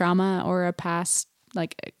past trauma or a past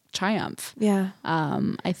like triumph.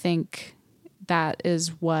 I think that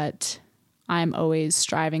is what I'm always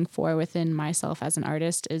striving for within myself as an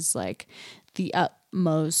artist, is like the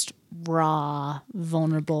utmost raw,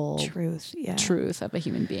 vulnerable truth of a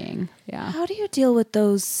human being. How do you deal with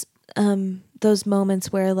those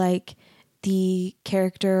moments where like the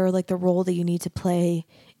character or like the role that you need to play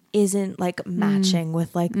isn't like matching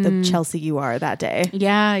with like the Chelsea you are that day?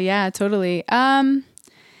 Yeah, totally.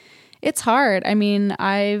 It's hard. I mean,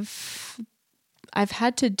 I've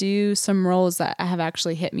had to do some roles that have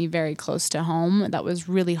actually hit me very close to home. That was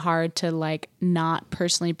really hard to like not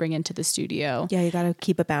personally bring into the studio. Yeah, you got to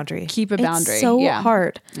keep a boundary. It's so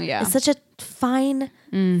hard. Yeah. It's such a fine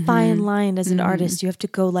line as an artist. You have to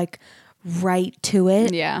go like right to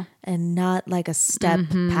it. Yeah. And not like a step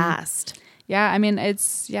past. Yeah. I mean,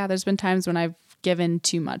 there's been times when I've given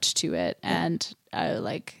too much to it, and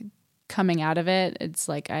like coming out of it, it's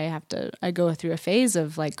like I go through a phase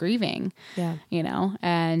of like grieving,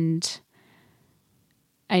 and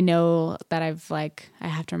I know that I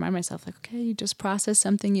have to remind myself, like, okay, you just process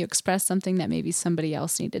something, you express something that maybe somebody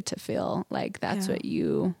else needed to feel. Like, that's what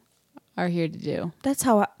you are here to do. That's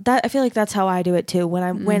how I feel like that's how I do it too. When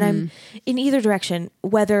I'm in either direction,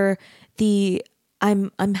 whether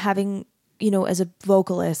I'm having, as a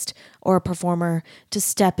vocalist or a performer, to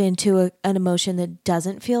step into an emotion that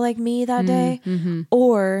doesn't feel like me that day,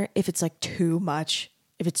 or if it's like too much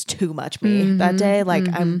me that day, like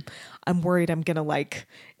I'm worried I'm gonna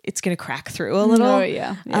it's gonna crack through a little. Oh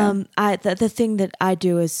yeah. The thing that I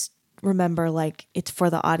do is remember, like, it's for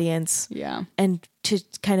the audience. Yeah. And to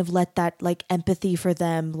kind of let that like empathy for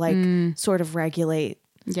them sort of regulate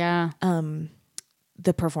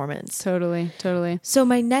the performance. Totally. So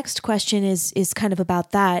my next question is kind of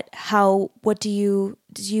about that. Do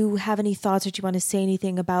you have any thoughts, or do you want to say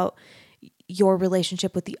anything about your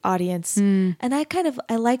relationship with the audience? And I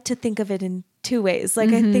like to think of it in two ways.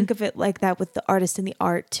 Like, I think of it like that with the artist and the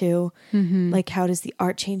art too. Like, how does the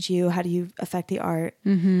art change you? How do you affect the art?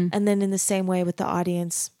 And then in the same way with the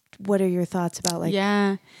audience, what are your thoughts about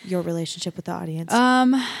your relationship with the audience?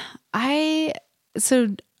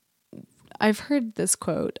 I've heard this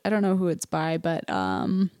quote. I don't know who it's by, but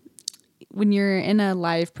when you're in a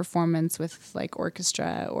live performance with like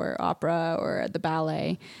orchestra or opera or the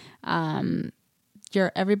ballet,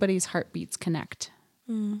 everybody's heartbeats connect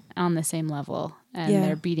on the same level, and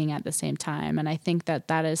they're beating at the same time. And I think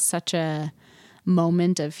that is such a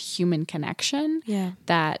moment of human connection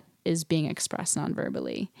that is being expressed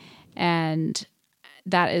non-verbally. And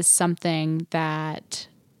that is something that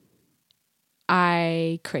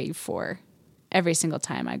I crave for every single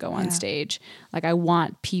time I go on stage. Like, I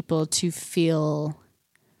want people to feel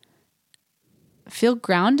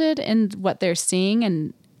grounded in what they're seeing.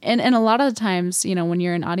 And a lot of the times, when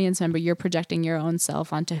you're an audience member, you're projecting your own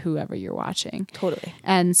self onto whoever you're watching. Totally.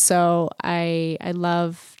 And so I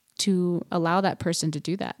love to allow that person to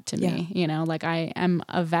do that to me. Like, I am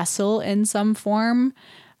a vessel in some form,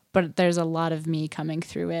 but there's a lot of me coming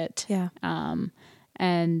through it. Yeah.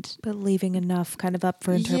 But leaving enough kind of up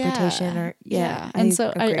for interpretation And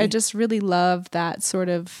so I just really love that sort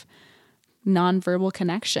of nonverbal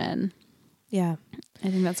connection. Yeah. I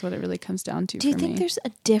think that's what it really comes down to. Do you think there's a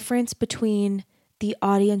difference between the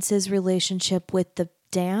audience's relationship with the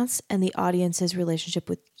dance and the audience's relationship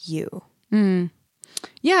with you?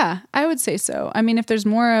 Yeah, I would say so. I mean, if there's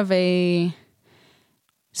more of a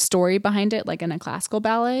story behind it, like in a classical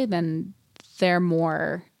ballet, then they're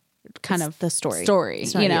more kind of the story,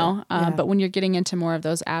 but when you're getting into more of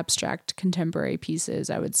those abstract contemporary pieces,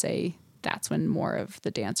 I would say that's when more of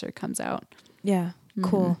the dancer comes out. Yeah.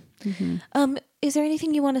 Cool. Is there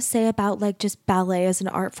anything you want to say about like just ballet as an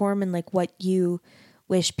art form, and like what you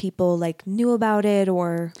wish people like knew about it,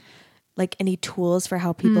 or like any tools for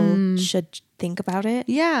how people should think about it?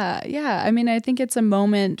 Yeah. I mean, I think it's a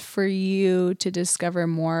moment for you to discover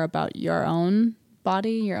more about your own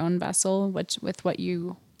body, your own vessel, with what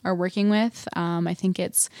you are working with. I think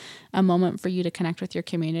it's a moment for you to connect with your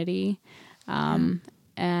community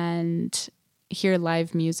and hear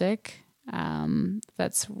live music.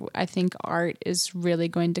 I think art is really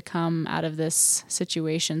going to come out of this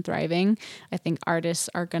situation thriving. I think artists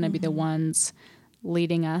are going to be the ones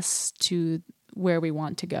leading us to where we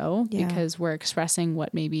want to go because we're expressing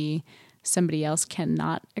what maybe somebody else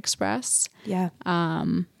cannot express. Yeah.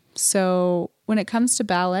 So when it comes to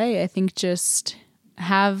ballet, I think just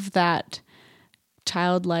have that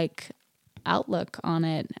childlike outlook on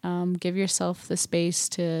it. Give yourself the space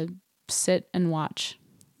to sit and watch.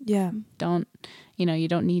 Yeah. You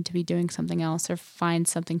don't need to be doing something else or find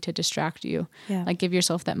something to distract you. Yeah. Like, give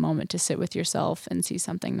yourself that moment to sit with yourself and see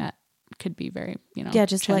something that could be very,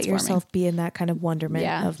 just let yourself be in that kind of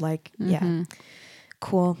wonderment of like,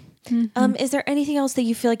 cool. Is there anything else that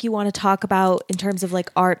you feel like you want to talk about in terms of like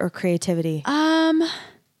art or creativity?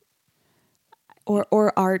 Or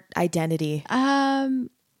art identity?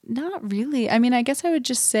 Not really. I mean, I guess I would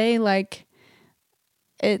just say like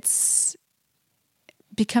it's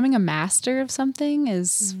becoming a master of something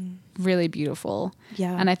is really beautiful.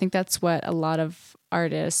 Yeah. And I think that's what a lot of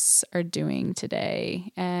artists are doing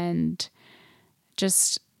today. And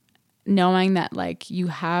just knowing that like you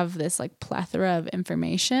have this like plethora of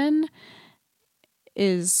information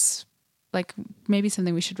is like maybe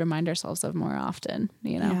something we should remind ourselves of more often,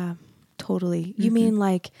 Yeah, totally. You mean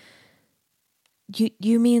like,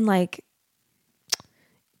 you mean like,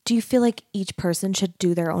 do you feel like each person should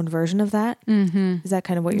do their own version of that? Is that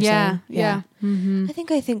kind of what you're saying? Yeah. I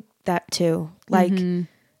think that too. Like,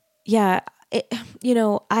 I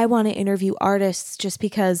want to interview artists just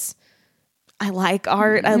because I like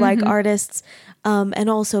art. I like artists. And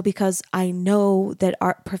also because I know that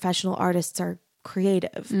professional artists are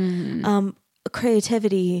creative.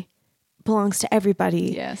 Creativity belongs to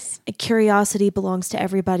everybody. Yes. Curiosity belongs to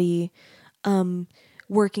everybody.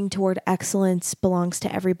 Working toward excellence belongs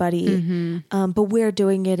to everybody. But we're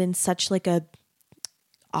doing it in such like a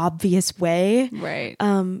obvious way. Right.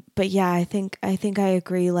 But yeah, I think I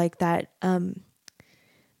agree like that.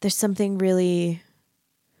 There's something really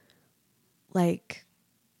like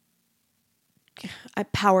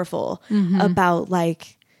powerful about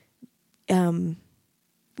like,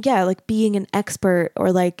 like being an expert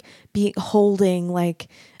or like holding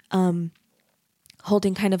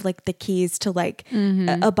kind of like the keys to like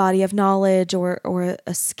a body of knowledge or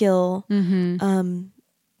a skill.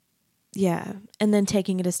 Yeah. And then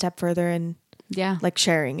taking it a step further and like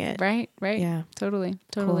sharing it. Right. Yeah. Totally.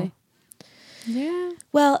 Cool. Yeah.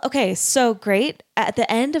 Well, okay. So great. At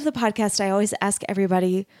the end of the podcast, I always ask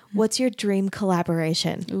everybody, what's your dream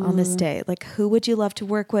collaboration on this day? Like, who would you love to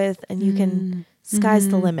work with? And you can, sky's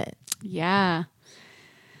the limit. Yeah.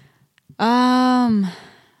 Wow.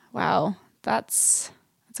 That's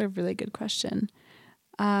a really good question.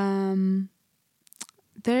 There's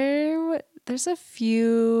a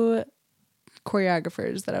few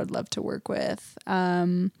choreographers that I would love to work with.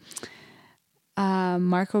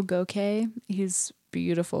 Marco Goke, he's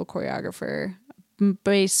beautiful choreographer,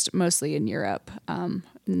 based mostly in Europe, and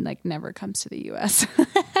like never comes to the US.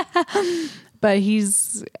 But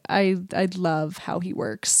I love how he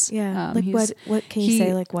works. Yeah. Like what can you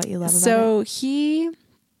say, like what you love about it?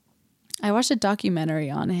 I watched a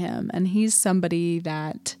documentary on him, and he's somebody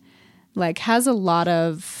that like has a lot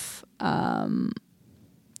of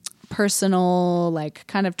personal like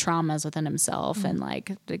kind of traumas within himself, and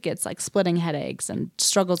like gets like splitting headaches and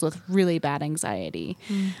struggles with really bad anxiety.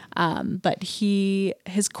 But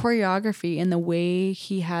his choreography and the way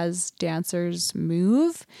he has dancers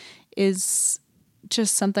move is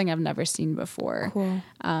just something I've never seen before. Cool.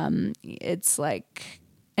 It's like,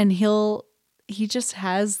 and he just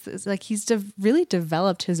has this, like he's really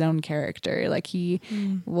developed his own character. Like he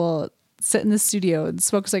will sit in the studio and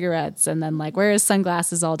smoke cigarettes and then like wear his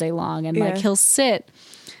sunglasses all day long. And like he'll sit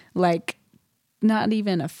like not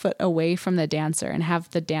even a foot away from the dancer and have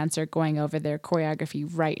the dancer going over their choreography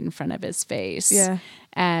right in front of his face. Yeah.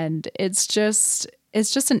 And it's just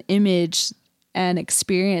an image and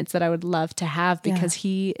experience that I would love to have, because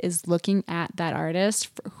he is looking at that artist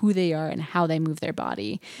for who they are and how they move their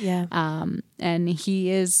body. Yeah. And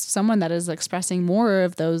he is someone that is expressing more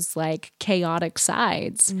of those like chaotic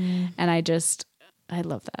sides. And I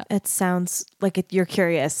love that. It sounds like you're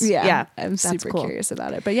curious. Yeah. I'm super curious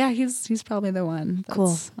about it. But yeah, he's probably the one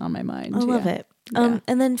that's on my mind. I love it. And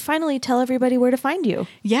then finally, tell everybody where to find you.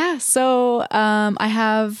 Yeah. So I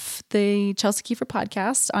have the Chelsea Kiefer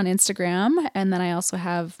podcast on Instagram. And then I also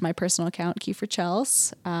have my personal account, Kiefer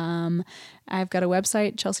Chels. I've got a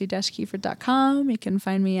website, chelsea-kiefer.com. You can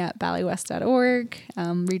find me at balletwest.org,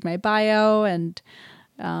 read my bio, and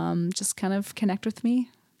just kind of connect with me.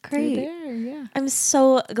 Great. There, yeah. I'm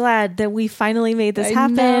so glad that we finally made this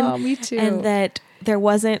happen. Know, me too. And that there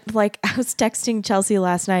wasn't like, I was texting Chelsea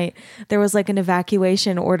last night. There was like an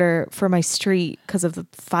evacuation order for my street because of the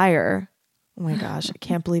fire. Oh my gosh, I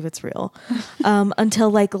can't believe it's real. Until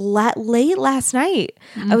like late last night.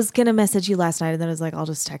 I was going to message you last night and then I was like, I'll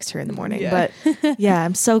just text her in the morning. Yeah. But yeah,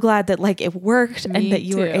 I'm so glad that like it worked and that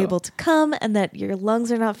you were able to come and that your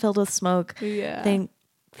lungs are not filled with smoke. Yeah.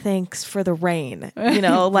 Thanks for the rain. You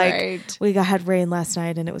know, like we had rain last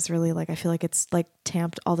night and it was really like, I feel like it's like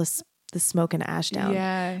tamped all the smoke and ash down.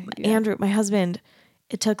 Yeah. Andrew, my husband,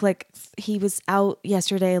 it took like, he was out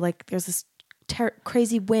yesterday, like there's this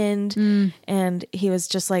crazy wind and he was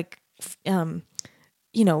just like,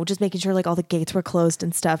 you know, just making sure like all the gates were closed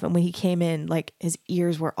and stuff. And when he came in, like his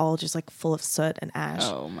ears were all just like full of soot and ash.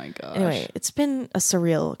 Oh my gosh. Anyway, it's been a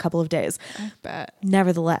surreal couple of days. I bet.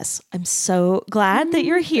 Nevertheless, I'm so glad that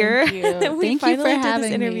you're here. Thank you. That we Thank you for did having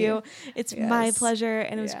this interview. me. It's my pleasure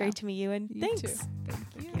and it was great to meet you. And thanks. Too.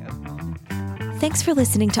 Thank you. Thanks for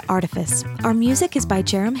listening to Artifice. Our music is by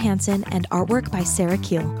Jerem Hansen and artwork by Sarah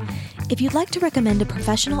Keel. If you'd like to recommend a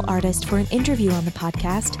professional artist for an interview on the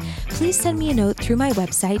podcast, please send me a note through my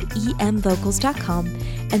website, emvocals.com,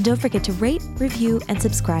 and don't forget to rate, review, and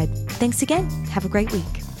subscribe. Thanks again. Have a great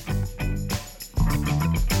week.